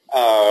 so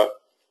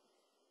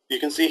you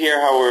can see here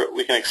how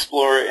we can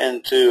explore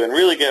into and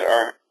really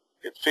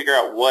figure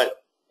out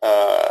what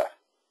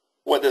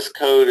this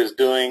code is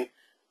doing.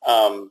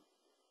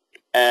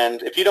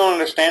 And if you don't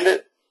understand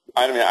it,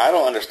 I mean, I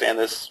don't understand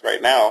this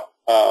right now.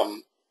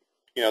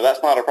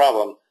 That's not a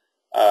problem.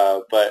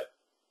 But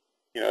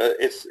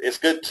it's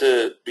good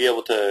to be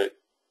able to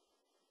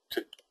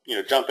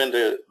jump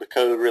into the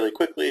code really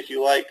quickly if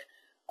you like,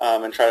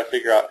 and try to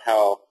figure out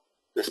how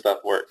this stuff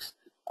works.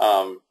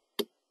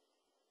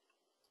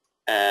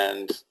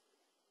 And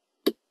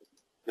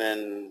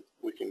then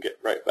we can get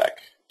right back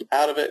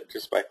out of it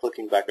just by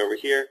clicking back over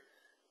here.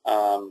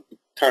 Turn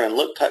and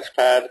look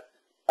touchpad,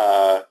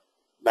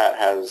 that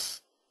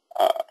has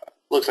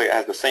looks like it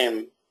has the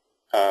same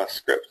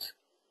script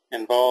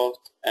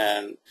involved,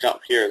 and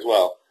jump here as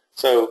well.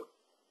 So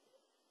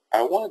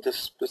I wanted to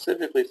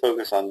specifically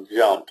focus on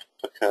jump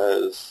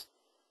because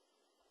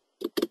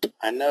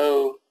I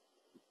know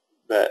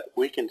that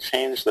we can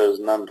change those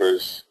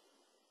numbers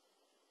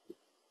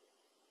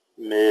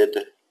mid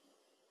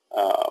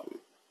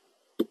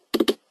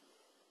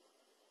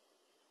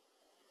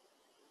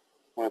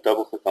I'm going to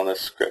double click on this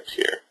script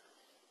here.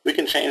 We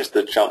can change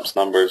the jumps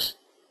numbers,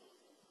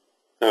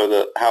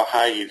 so how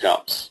high he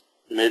jumps,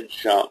 mid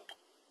jump,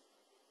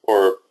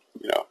 or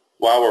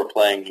while we're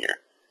playing here.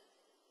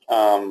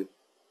 But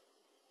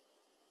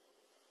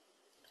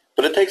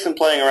it takes some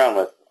playing around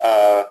with.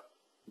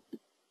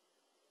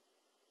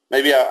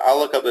 Maybe I'll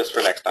look up this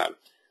for next time.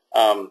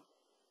 I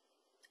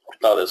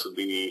thought this would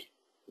be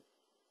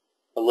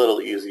a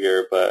little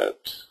easier,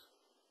 but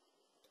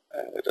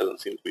it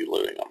doesn't seem to be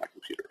loading on my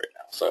computer right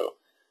now. So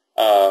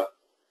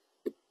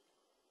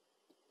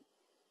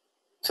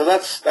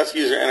that's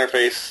user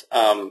interface.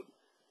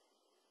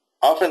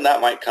 Often that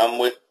might come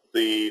with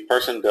the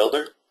person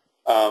builder,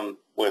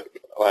 with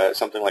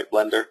something like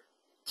Blender.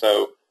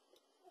 So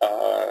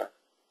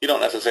you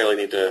don't necessarily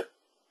need to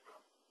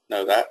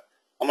know that.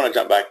 I'm going to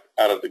jump back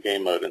out of the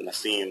game mode in the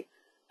scene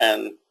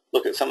and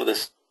look at some of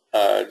this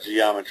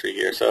geometry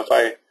here. So if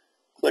I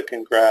click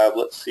and grab,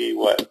 let's see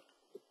what,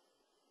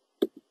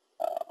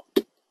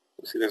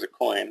 let's see, there's a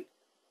coin.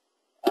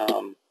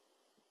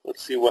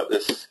 Let's see what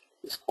this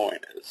coin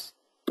is.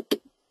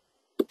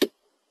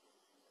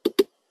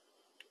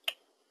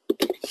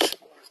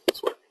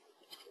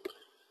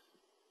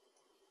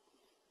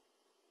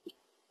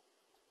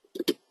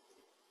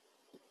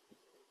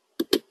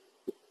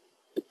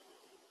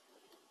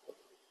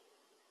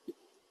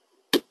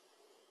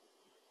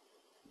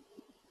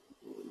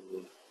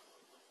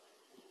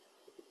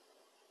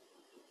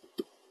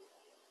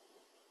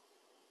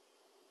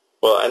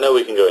 Well, I know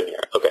we can go in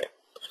here. Okay.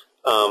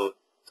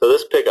 So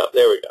this pickup,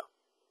 there we go.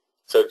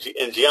 So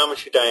in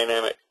Geometry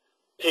Dynamic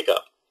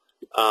Pickup,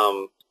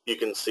 you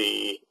can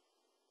see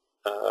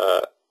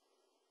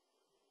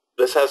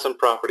this has some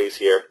properties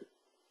here.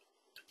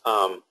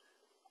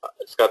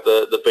 It's got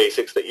the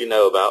basics that you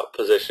know about: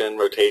 position,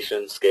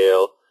 rotation,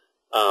 scale.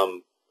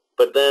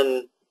 But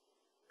then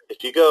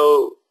if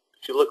you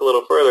look a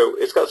little further,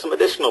 it's got some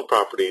additional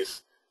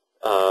properties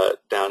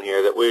down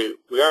here that we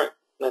aren't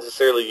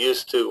necessarily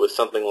used to with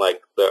something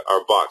like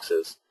our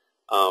boxes.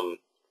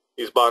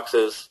 These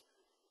boxes,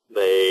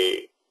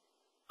 they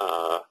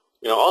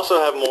also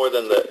have more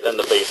than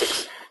the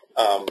basics,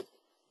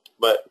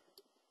 but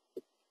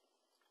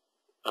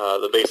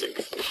the basic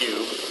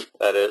cube,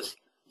 that is.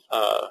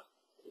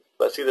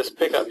 But see, this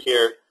pickup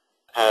here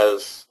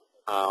has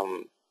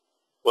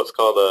what's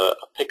called a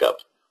pickup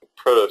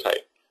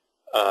prototype.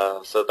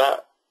 So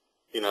that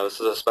this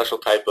is a special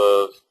type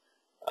of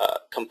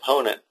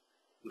component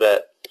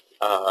that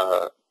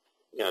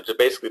just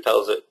basically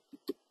tells it.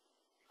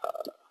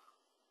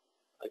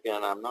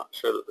 Again, I'm not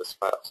sure that this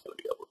file is going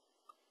to be able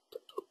to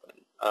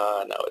open.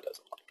 No, it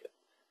doesn't like it.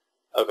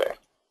 Okay.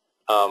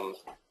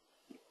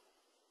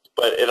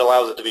 But it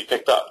allows it to be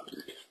picked up.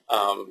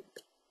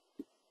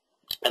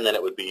 And then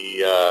it would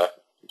be,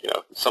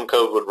 some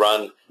code would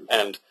run,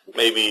 and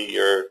maybe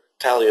your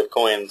tally of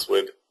coins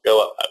would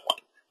go up by 1,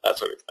 that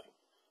sort of thing.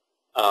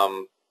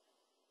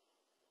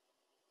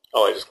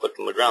 Oh, I just clicked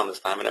on the ground this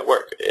time, and it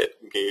worked. It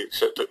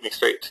took me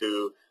straight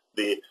to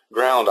the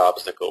ground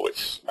obstacle,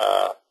 which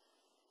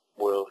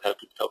will help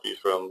you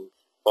from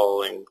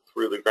falling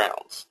through the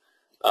grounds,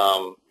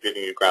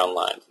 giving you ground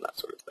lines and that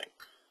sort of thing.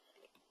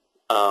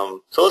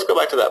 So let's go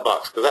back to that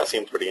box, because that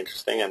seemed pretty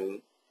interesting,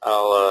 and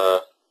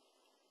I'll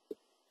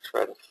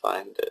try to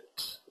find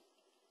it.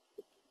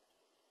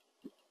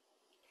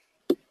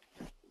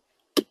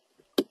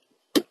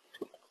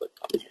 Click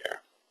on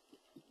here.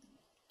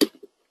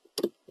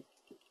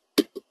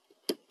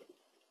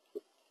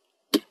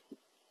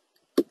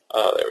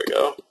 Oh, there we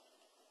go.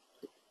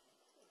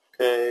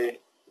 Okay.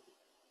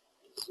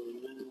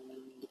 Zoom in.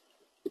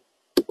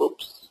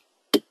 Whoops.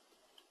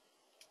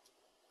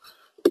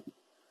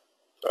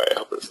 Sorry, I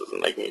hope this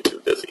isn't making you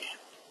too dizzy.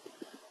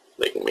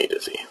 Making me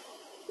dizzy.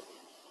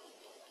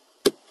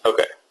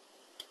 Okay.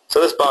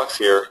 So this box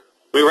here,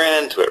 we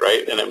ran into it,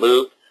 right? And it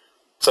moved.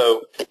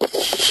 So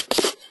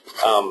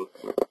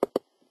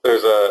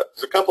there's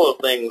a couple of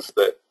things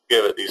that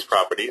give it these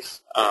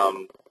properties.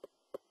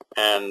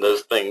 and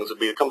those things would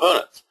be the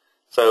components.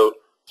 So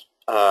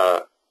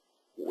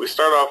we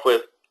start off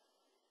with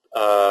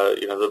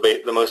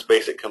the most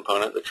basic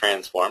component, the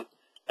transform,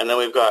 and then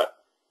we've got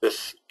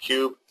this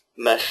cube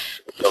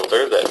mesh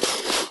filter that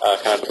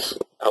kind of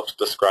helps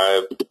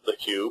describe the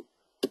cube.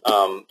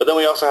 But then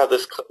we also have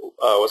this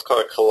what's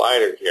called a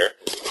collider here,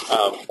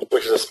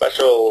 which is a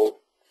special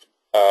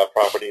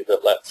property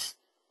that lets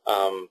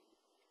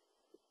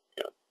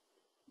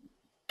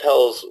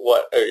tells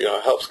what,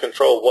 or, helps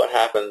control what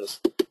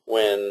happens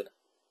when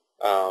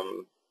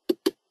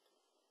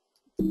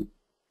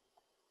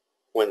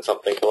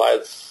something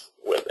collides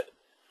with it.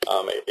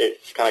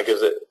 It kind of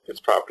gives it its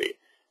property.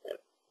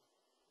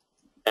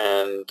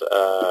 And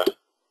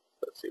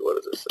let's see, what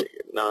does this say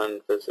here?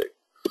 Non-physics.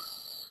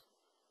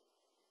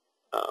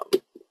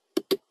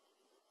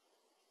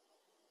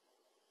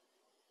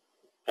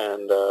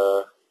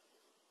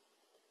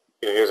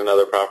 Here's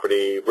another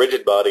property,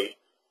 rigid body,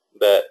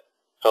 that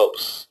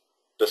helps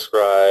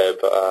describe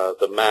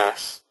the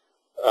mass,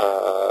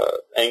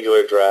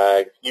 angular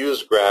drag,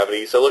 used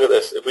gravity. So look at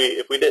this. If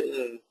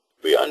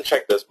we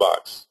uncheck this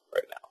box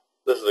right now,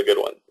 this is a good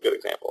one, good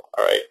example.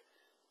 All right.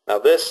 Now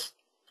this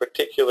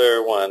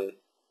particular one,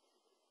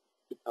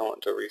 I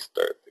want to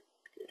restart the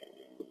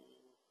game.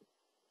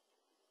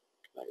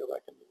 Can I go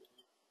back into the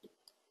game?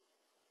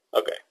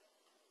 Okay.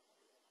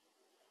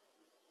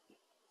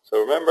 So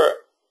remember,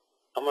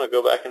 I'm going to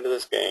go back into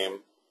this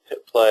game,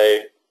 hit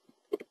play,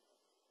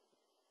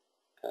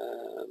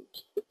 and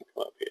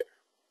come up here.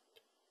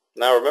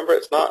 Now remember,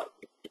 it's not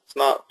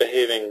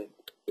behaving,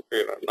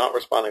 not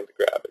responding to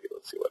gravity.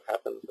 Let's see what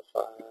happens if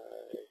I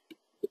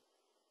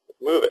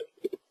move it.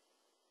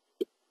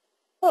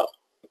 Oh,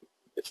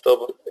 it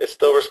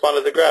still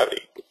responded to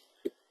gravity.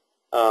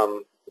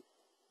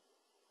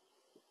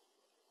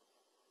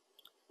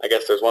 I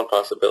guess there's one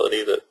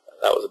possibility that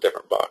was a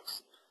different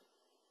box.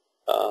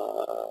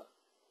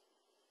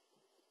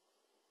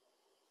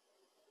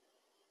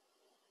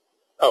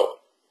 Oh,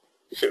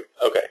 shoot.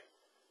 Okay.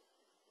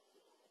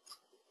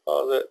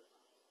 Pause it.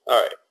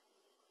 All right.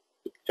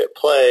 Hit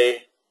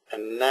play,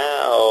 and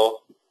now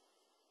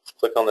let's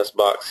click on this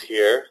box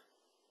here.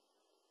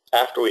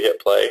 After we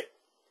hit play,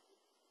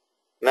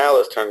 now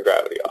let's turn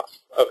gravity off.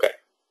 Okay.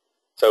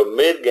 So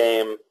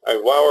mid-game,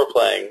 while we're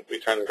playing, we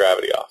turn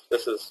gravity off.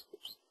 This is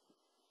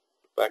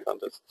back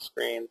onto the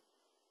screen.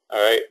 All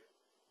right.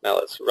 Now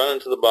let's run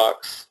into the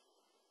box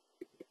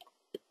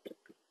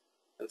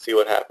and see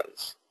what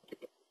happens.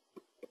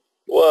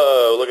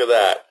 Whoa, look at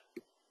that.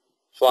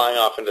 Flying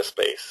off into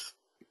space.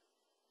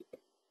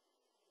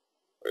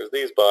 Whereas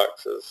these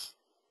boxes,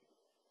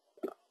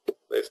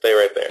 they stay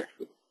right there.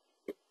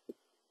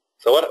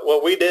 So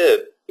what we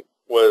did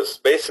was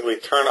basically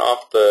turn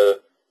off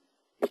the,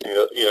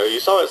 you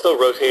saw it still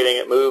rotating,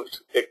 it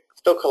moved, it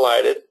still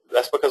collided.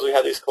 That's because we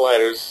had these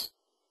colliders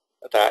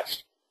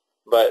attached.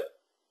 But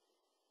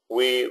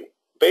we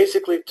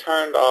basically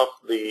turned off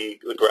the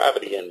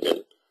gravity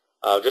engine,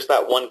 just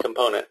that one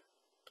component.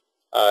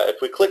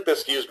 If we click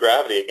this use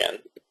gravity again,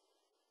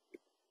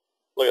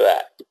 look at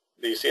that.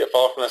 Do you see it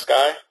fall from the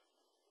sky?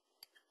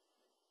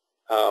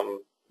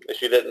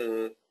 If you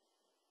didn't,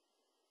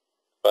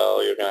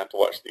 well, you're going to have to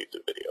watch the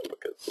YouTube video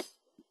because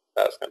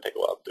that's going to take a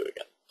while to do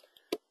again.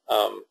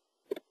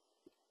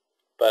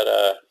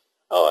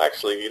 Oh,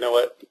 actually, you know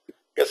what? I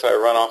guess if I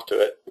run off to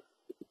it,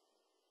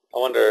 I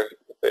wonder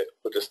if it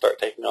will just start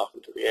taking off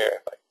into the air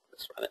if I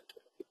just run into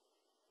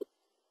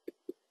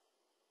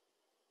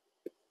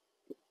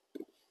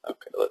it.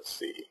 Okay, let's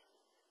see.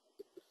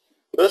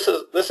 This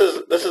is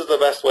the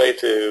best way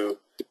to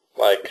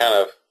kind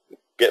of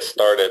get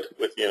started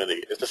with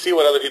Unity, is to see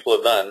what other people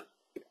have done.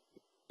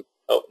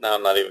 Oh, now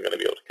I'm not even going to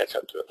be able to catch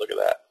up to it. Look at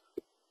that.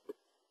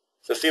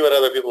 So see what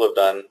other people have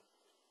done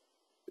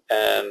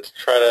and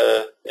try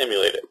to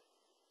emulate it.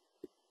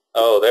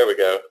 Oh, there we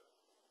go.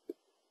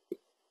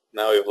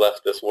 Now we've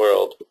left this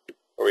world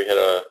where we hit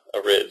a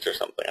ridge or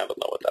something. I don't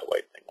know what that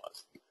white thing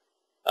was.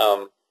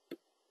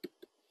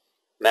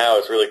 Now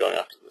it's really going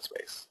off into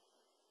space.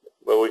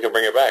 But we can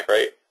bring it back,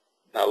 right?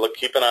 Now look,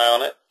 keep an eye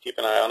on it. Keep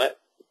an eye on it.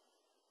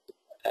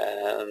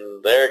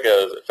 And there it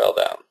goes. It fell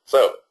down.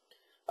 So,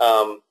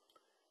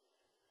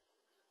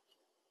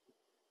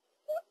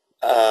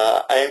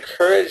 I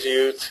encourage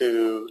you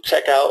to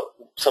check out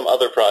some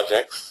other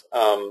projects.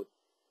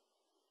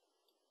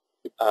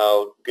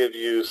 I'll give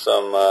you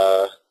some,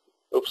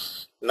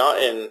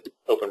 not in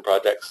open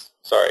projects,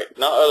 sorry,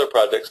 not other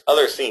projects,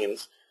 other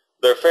scenes.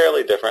 They're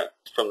fairly different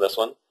from this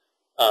one.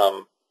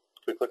 If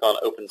we click on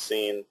open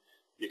scene,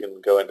 you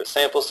can go into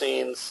sample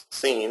scenes,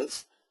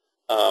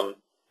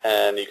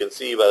 and you can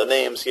see by the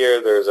names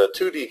here, there's a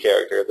 2D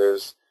character.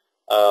 There's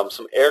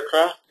some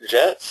aircraft,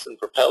 jets, and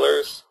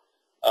propellers.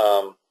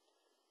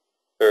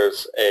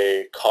 There's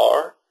a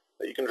car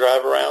that you can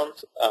drive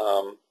around,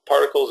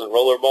 particles and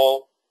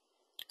rollerball.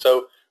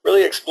 So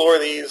really explore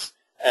these,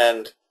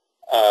 and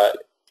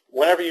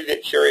whenever you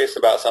get curious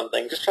about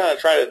something, just try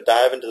to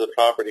dive into the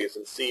properties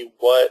and see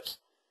what,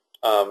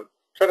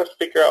 try to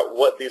figure out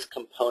what these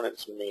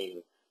components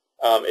mean.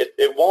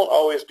 It won't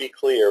always be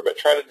clear, but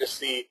try to just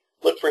see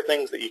look for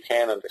things that you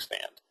can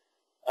understand.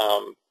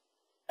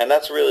 And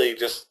that's really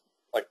just,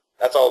 like,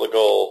 that's all the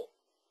goal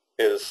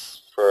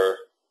is for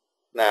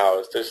now,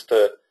 is just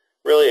to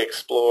really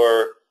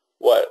explore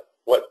what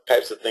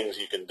types of things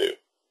you can do.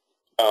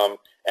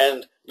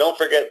 And don't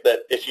forget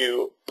that if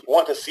you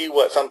want to see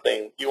what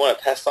something, you want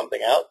to test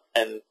something out,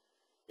 and,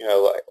 you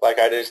know, like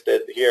I just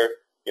did here,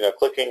 you know,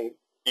 clicking,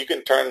 you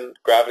can turn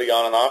gravity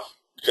on and off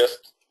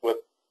just with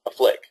a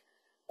flick.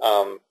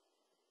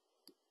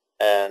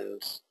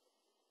 And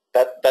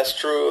that's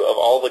true of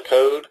all the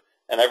code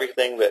and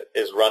everything that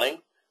is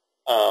running.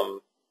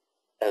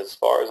 As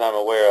far as I'm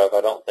aware of,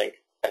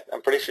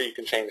 I'm pretty sure you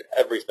can change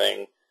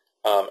everything,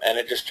 and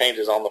it just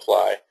changes on the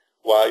fly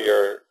while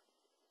you're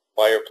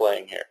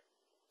playing here.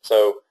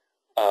 So,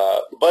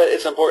 but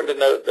it's important to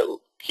note that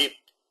keep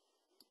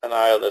an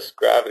eye on this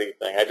gravity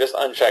thing. I just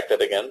unchecked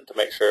it again to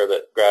make sure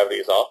that gravity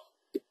is off.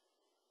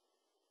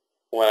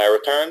 When I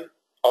return,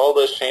 all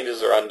those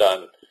changes are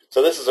undone.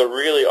 So this is a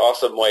really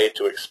awesome way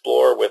to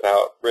explore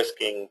without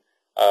risking,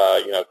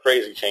 you know,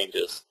 crazy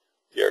changes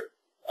to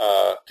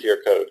your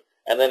code.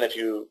 And then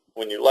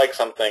when you like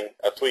something,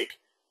 a tweak,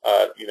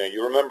 you know,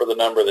 you remember the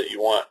number that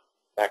you want,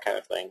 that kind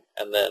of thing,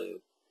 and then, you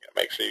know,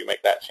 make sure you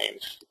make that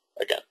change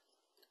again.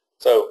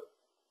 So,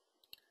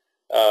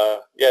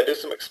 yeah, do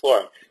some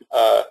exploring.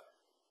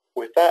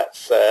 With that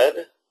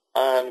said,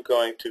 I'm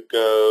going to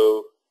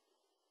go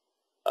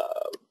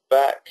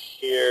back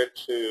here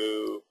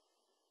to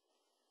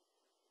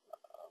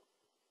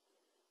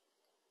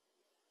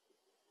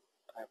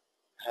I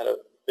had a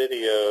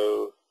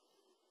video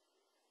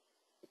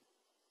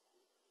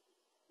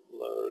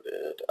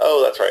loaded.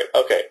 Oh, that's right.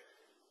 Okay.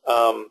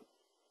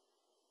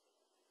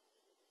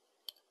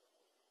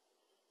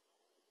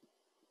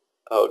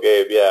 Oh,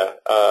 Gabe, yeah.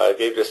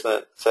 Gabe just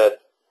said,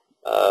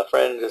 a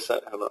friend just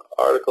sent him an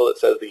article that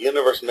says the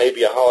universe may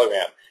be a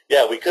hologram.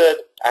 Yeah, we could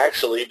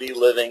actually be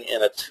living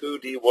in a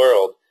 2D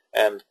world,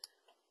 and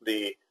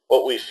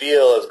what we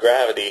feel as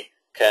gravity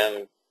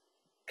can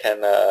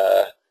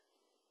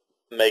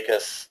make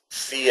us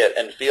see it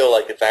and feel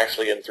like it's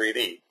actually in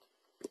 3D.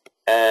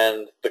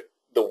 And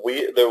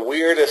the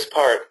weirdest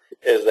part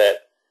is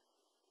that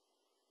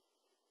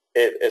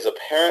it is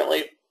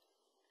apparently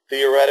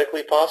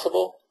theoretically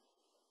possible,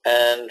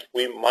 and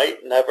we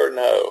might never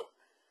know.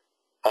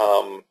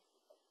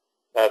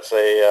 That's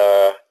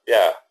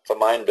it's a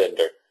mind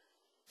bender.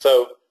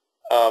 So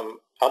I'm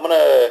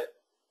gonna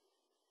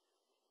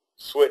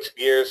switch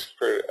gears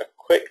for a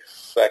quick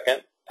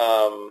second,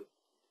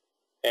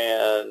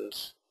 and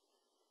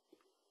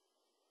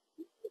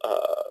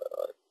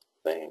I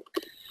think,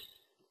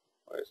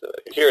 where is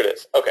it? Here it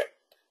is. Okay,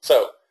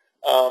 so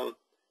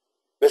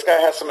this guy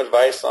has some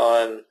advice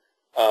on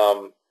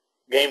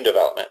game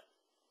development,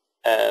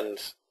 and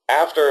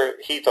after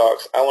he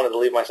talks, I wanted to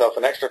leave myself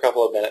an extra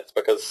couple of minutes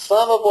because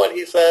some of what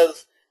he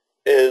says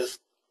is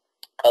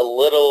a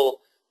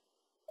little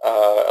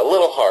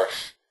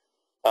harsh,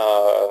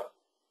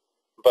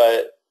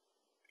 but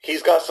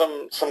he's got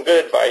some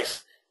good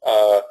advice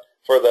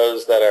for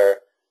those that are,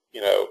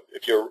 you know,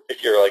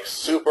 if you're like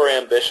super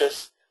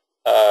ambitious,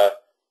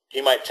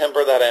 he might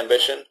temper that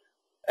ambition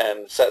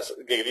and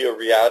give you a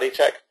reality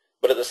check,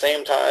 but at the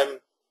same time,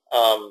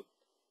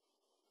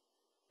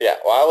 yeah.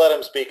 Well, I'll let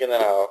him speak, and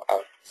then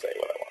I'll say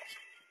what I want.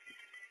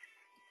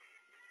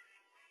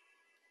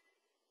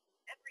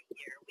 Every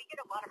year, we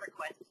get a lot of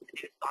requests to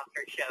do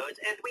sponsored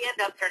shows, and we end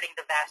up turning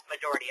the vast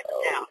majority of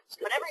them down.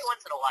 But every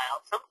once in a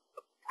while,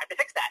 time to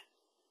fix that.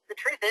 The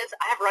truth is,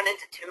 I have run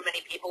into too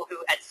many people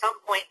who at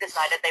some point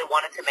decided they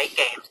wanted to make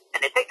games,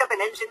 and they picked up an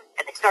engine,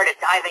 and they started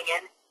diving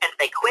in, and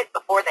they quit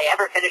before they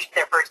ever finished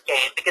their first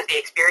game because the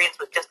experience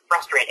was just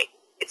frustrating.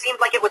 It seemed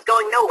like it was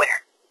going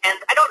nowhere. And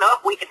I don't know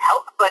if we can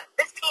help, but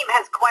this team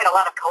has quite a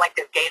lot of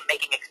collective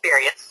game-making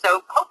experience,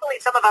 so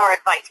hopefully some of our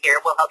advice here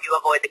will help you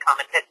avoid the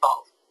common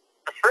pitfalls.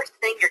 The first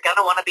thing you're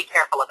going to want to be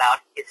careful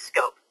about is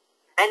scope.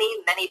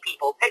 Many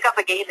people pick up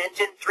a game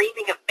engine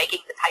dreaming of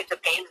making the types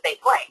of games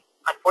they play.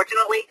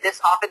 Unfortunately,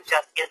 this often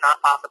just is not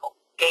possible.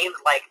 Games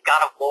like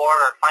God of War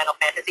or Final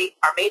Fantasy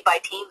are made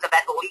by teams of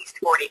at least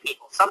 40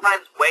 people,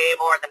 sometimes way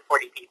more than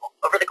 40 people,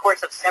 over the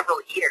course of several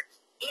years.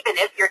 Even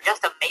if you're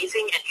just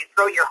amazing and you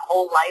throw your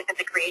whole life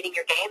into creating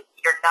your game,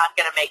 you're not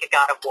going to make a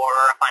God of War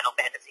or a Final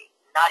Fantasy.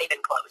 Not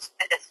even close,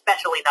 and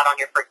especially not on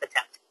your first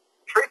attempt.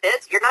 Truth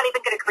is, you're not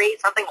even going to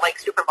create something like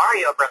Super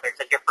Mario Brothers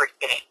as your first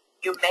game.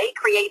 You may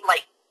create,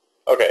 like...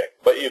 Okay,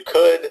 but you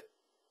could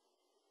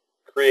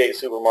create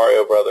Super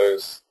Mario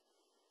Brothers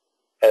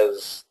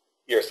as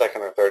your second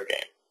or third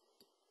game.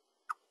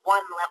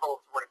 One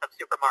level's worth of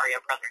Super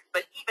Mario Brothers,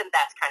 but even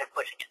that's kind of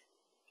pushing it.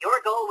 Your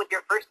goal with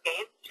your first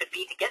game should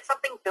be to get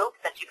something built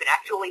that you can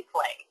actually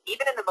play,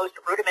 even in the most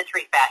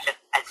rudimentary fashion,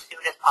 as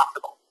soon as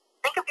possible.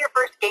 Think of your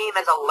first game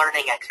as a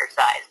learning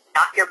exercise,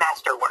 not your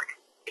masterwork.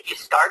 If you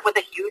start with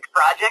a huge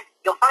project,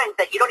 you'll find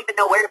that you don't even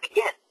know where to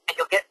begin, and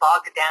you'll get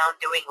bogged down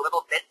doing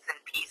little bits and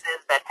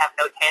pieces that have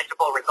no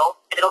tangible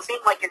result, and it'll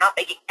seem like you're not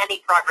making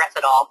any progress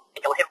at all,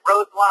 and you'll hit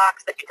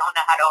roadblocks that you don't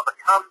know how to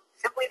overcome,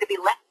 simply to be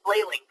left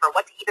flailing for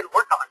what to even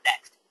work on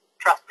next.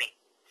 Trust me,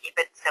 keep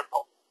it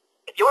simple.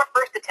 If your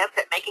first attempt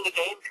at making a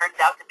game turns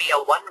out to be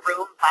a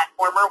one-room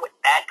platformer with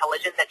bad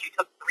collision that you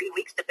took 3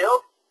 weeks to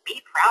build,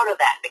 be proud of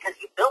that because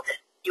you built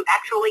it. You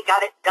actually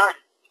got it done.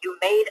 You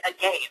made a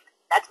game.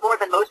 That's more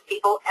than most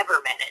people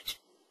ever manage.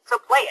 So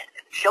play it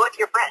and show it to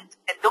your friends.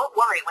 And don't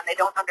worry when they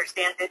don't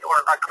understand it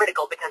or are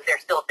critical because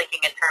they're still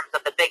thinking in terms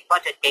of the big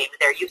budget games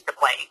they're used to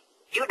playing.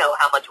 You know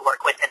how much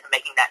work went into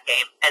making that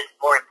game, and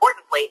more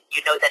importantly,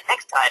 you know that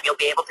next time you'll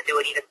be able to do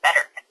it even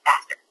better and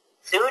faster.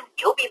 Soon,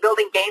 you'll be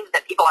building games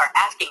that people are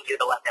asking you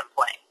to let them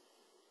play.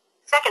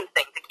 Second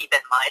thing to keep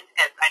in mind,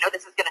 and I know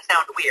this is going to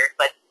sound weird,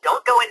 but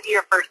don't go into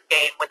your first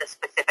game with a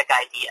specific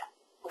idea.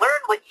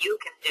 Learn what you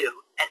can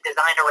do and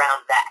design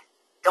around that.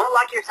 Don't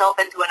lock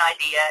yourself into an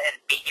idea and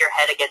beat your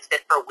head against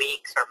it for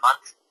weeks or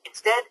months.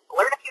 Instead,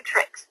 learn a few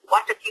tricks,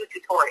 watch a few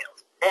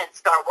tutorials, then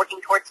start working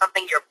towards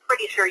something you're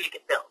pretty sure you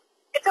can build.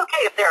 It's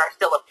okay if there are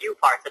still a few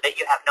parts of it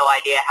you have no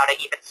idea how to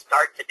even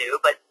start to do,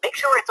 but make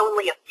sure it's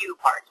only a few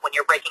parts when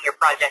you're breaking your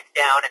project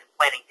down and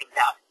planning things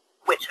out.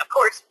 Which, of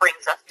course,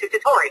 brings us to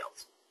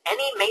tutorials.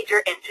 Any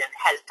major engine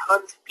has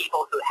tons of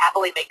people who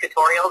happily make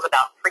tutorials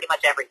about pretty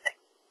much everything.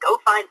 Go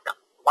find them,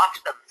 watch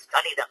them,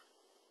 study them.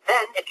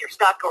 Then, if you're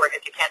stuck or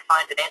if you can't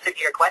find an answer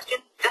to your question,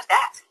 just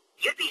ask.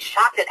 You'd be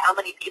shocked at how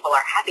many people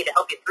are happy to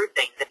help you through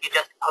things if you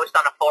just post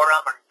on a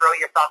forum or throw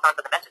your thoughts onto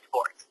the message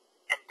boards.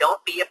 And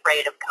don't be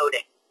afraid of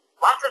coding.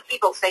 Lots of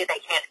people say they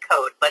can't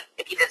code, but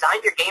if you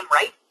designed your game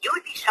right, you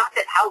would be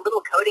shocked at how little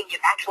coding you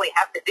actually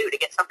have to do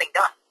to get something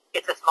done.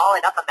 It's a small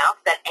enough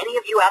amount that any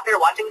of you out there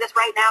watching this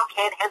right now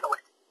can handle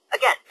it.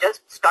 Again,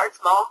 just start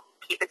small,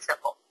 keep it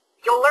simple.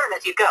 You'll learn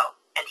as you go,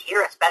 and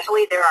here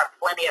especially there are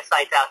plenty of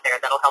sites out there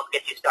that'll help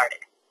get you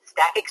started.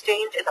 Stack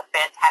Exchange is a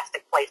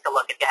fantastic place to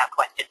look if you have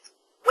questions.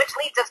 Which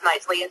leads us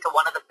nicely into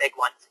one of the big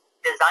ones.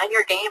 Design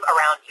your game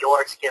around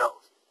your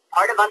skills.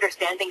 Part of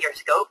understanding your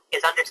scope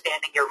is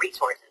understanding your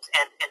resources,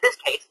 and in this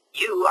case,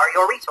 you are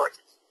your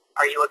resources.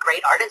 Are you a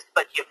great artist,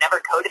 but you've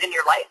never coded in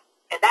your life?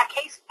 In that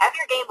case, have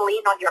your game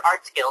lean on your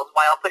art skills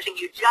while pushing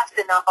you just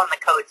enough on the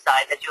code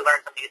side that you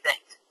learn some new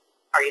things.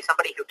 Are you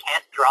somebody who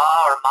can't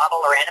draw or model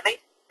or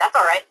animate? That's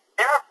alright.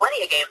 There are plenty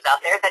of games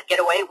out there that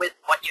get away with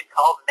what you'd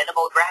call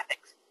minimal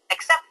graphics.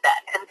 Accept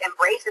that and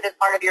embrace it as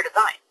part of your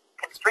design.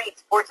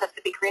 Constraints force us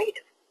to be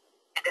creative.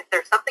 And if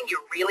there's something you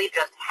really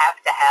just have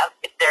to have,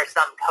 if there's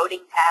some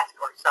coding task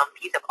or some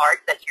piece of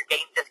art that your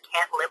game just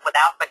can't live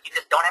without, but you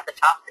just don't have the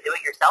chops to do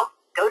it yourself,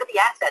 go to the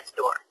asset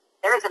store.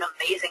 There is an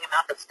amazing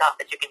amount of stuff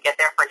that you can get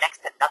there for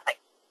next to nothing.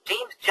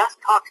 James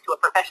just talked to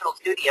a professional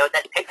studio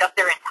that picked up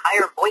their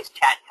entire voice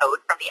chat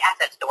code from the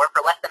asset store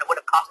for less than it would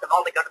have cost them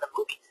all to go to the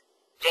movies.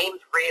 James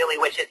really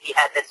wishes he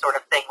had this sort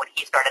of thing when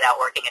he started out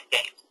working in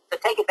games,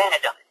 so take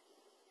advantage of it.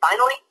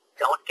 Finally,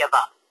 don't give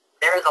up.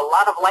 There is a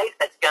lot of life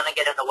that's going to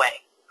get in the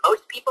way.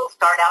 Most people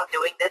start out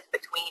doing this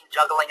between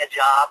juggling a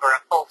job or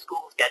a full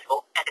school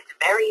schedule, and it's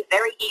very,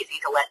 very easy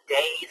to let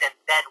days and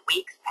then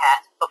weeks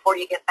pass before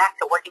you get back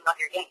to working on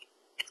your game.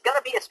 It's going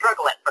to be a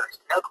struggle at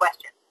first, no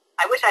question.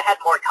 I wish I had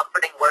more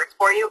comforting words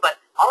for you, but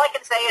all I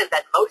can say is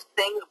that most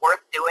things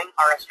worth doing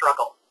are a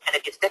struggle. And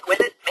if you stick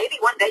with it, maybe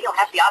one day you'll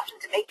have the option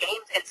to make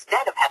games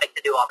instead of having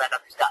to do all that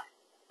other stuff.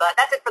 But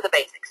that's it for the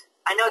basics.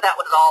 I know that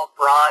was all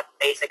broad,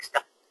 basic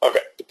stuff.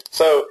 Okay,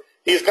 so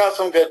he's got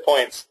some good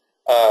points.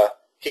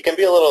 He can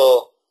be a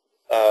little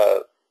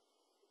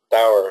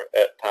dour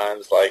at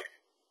times, but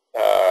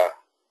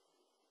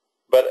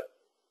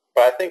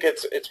I think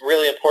it's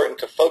really important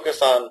to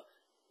focus on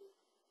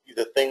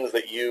the things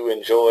that you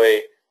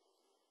enjoy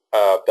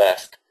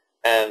best,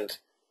 and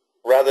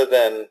rather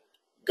than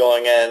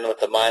going in with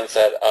the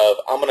mindset of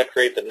I'm going to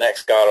create the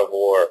next God of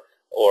War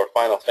or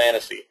Final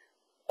Fantasy,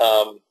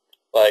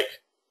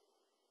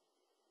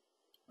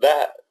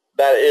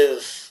 that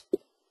is,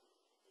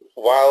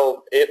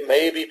 while it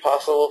may be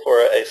possible for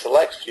a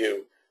select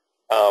few,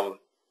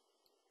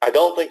 I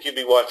don't think you'd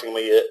be watching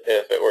me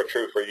if it were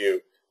true for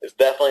you. It's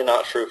definitely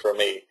not true for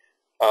me.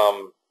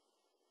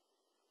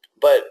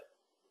 But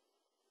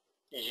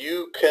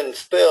you can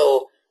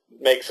still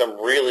make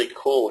some really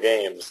cool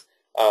games.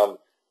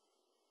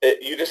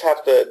 You just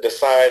have to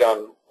decide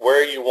on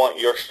where you want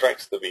your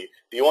strengths to be.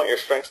 Do you want your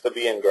strengths to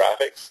be in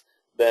graphics?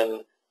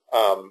 Then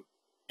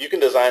you can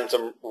design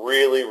some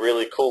really,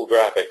 really cool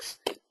graphics.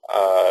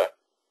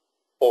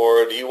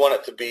 Or do you want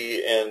it to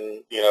be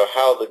in,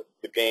 how the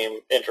game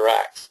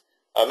interacts?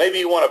 Maybe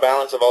you want a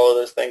balance of all of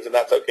those things, and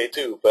that's okay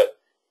too, but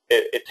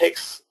it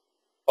takes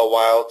a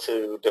while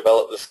to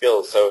develop the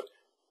skills. So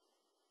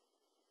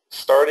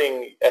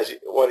starting,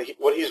 what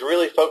he's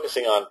really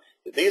focusing on,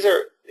 these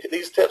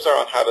tips are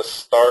on how to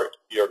start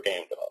your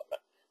game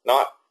development,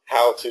 not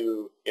how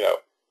to,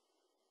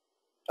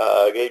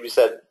 Gabe, you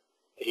said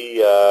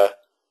he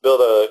built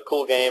a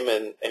cool game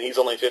and he's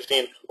only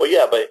 15. Well,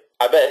 yeah, but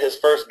I bet his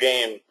first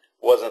game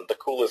wasn't the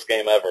coolest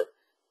game ever.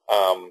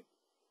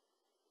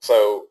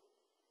 So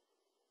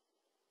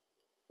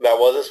that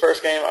was his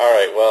first game? All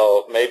right,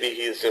 well, maybe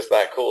he's just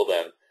that cool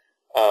then.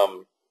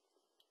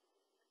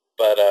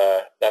 But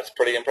that's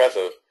pretty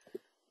impressive.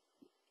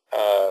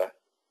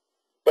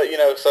 But,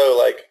 so,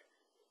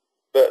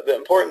 the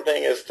important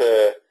thing is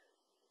to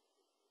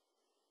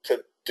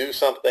do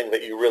something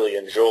that you really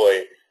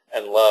enjoy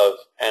and love,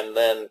 and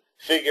then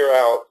figure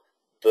out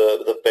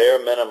the bare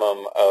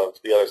minimum of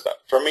the other stuff.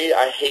 For me,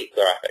 I hate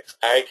graphics.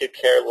 I could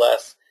care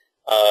less.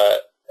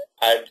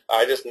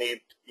 I just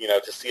need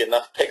to see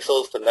enough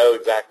pixels to know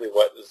exactly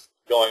what is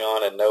going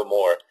on and no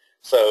more.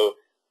 So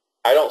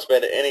I don't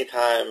spend any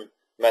time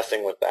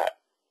messing with that.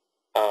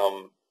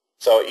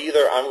 So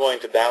either I'm going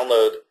to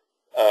download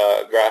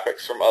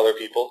graphics from other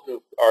people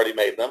who've already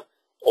made them,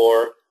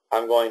 or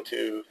I'm going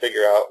to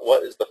figure out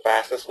what is the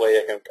fastest way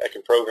I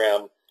can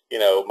program.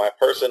 My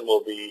person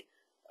will be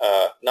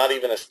not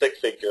even a stick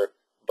figure,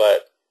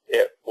 but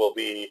it will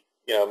be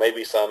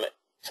maybe some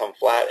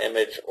flat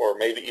image, or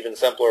maybe even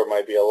simpler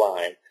might be a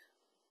line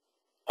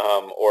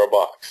or a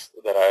box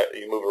that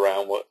you move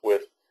around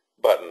with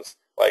buttons.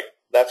 Like,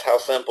 that's how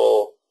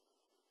simple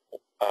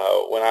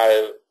when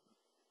I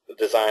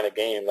design a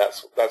game,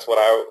 that's what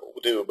I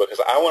do, because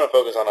I want to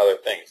focus on other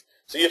things.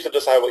 So you have to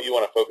decide what you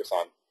want to focus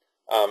on.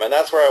 And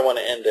that's where I want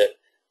to end it.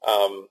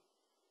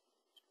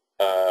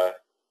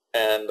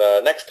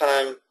 Next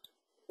time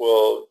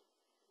we'll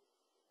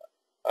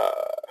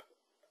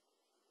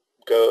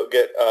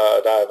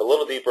dive a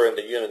little deeper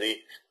into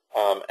Unity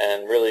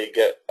and really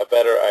get a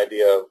better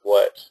idea of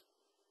what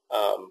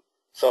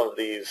some of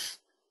these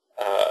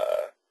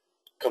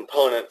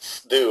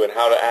components do and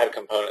how to add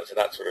components and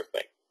that sort of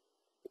thing.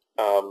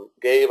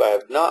 Gabe, I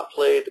have not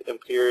played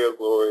Imperial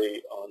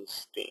Glory on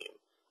Steam.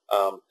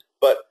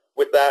 But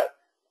with that,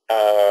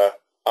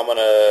 I'm going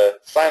to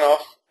sign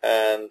off,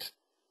 and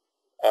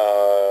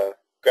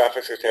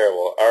graphics are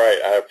terrible. All right,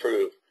 I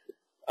approve.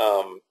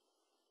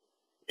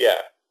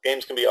 Yeah,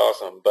 games can be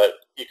awesome, but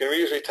you can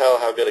usually tell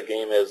how good a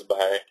game is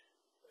by,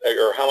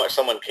 or how much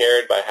someone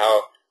cared by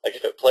how, like,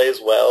 if it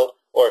plays well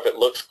or if it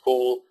looks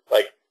cool.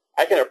 Like,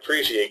 I can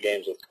appreciate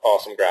games with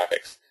awesome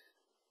graphics.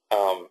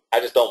 I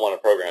just don't want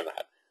to program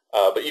that.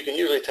 But you can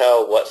usually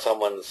tell what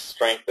someone's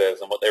strength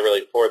is and what they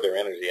really poured their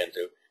energy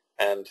into.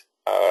 And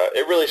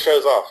it really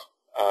shows off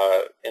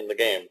in the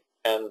game.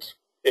 And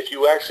if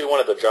you actually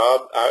wanted a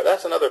job,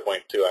 that's another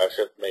point too I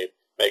should make.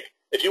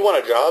 If you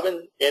want a job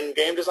in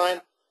game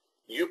design,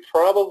 you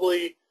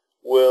probably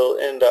will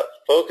end up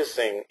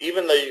focusing,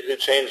 even though you could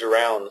change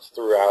around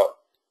throughout,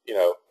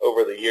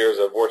 over the years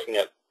of working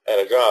at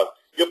a job,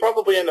 you'll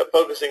probably end up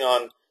focusing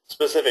on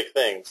specific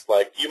things.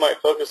 Like, you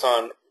might focus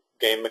on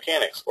game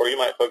mechanics, or you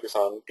might focus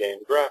on game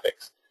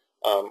graphics,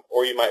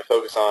 or you might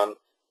focus on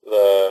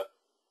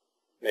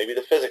maybe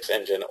the physics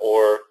engine,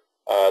 or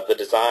the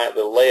design,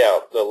 the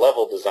layout, the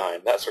level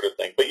design, that sort of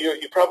thing. But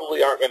you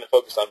probably aren't going to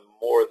focus on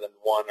more than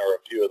one or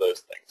a few of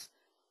those things.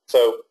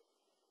 So,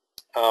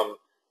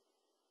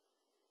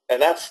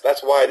 and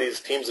that's why these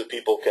teams of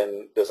people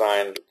can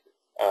design,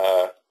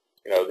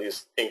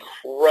 these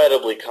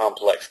incredibly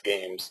complex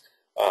games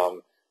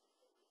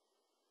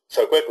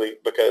so quickly,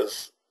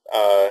 because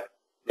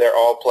they're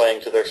all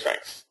playing to their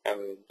strengths,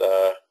 and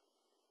that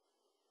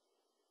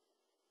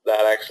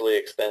actually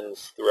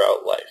extends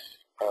throughout life.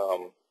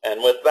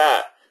 And with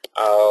that,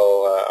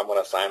 I'm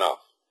going to sign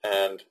off,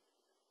 and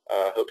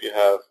hope you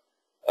have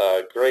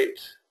a great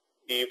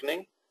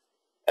evening,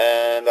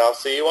 and I'll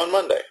see you on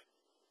Monday.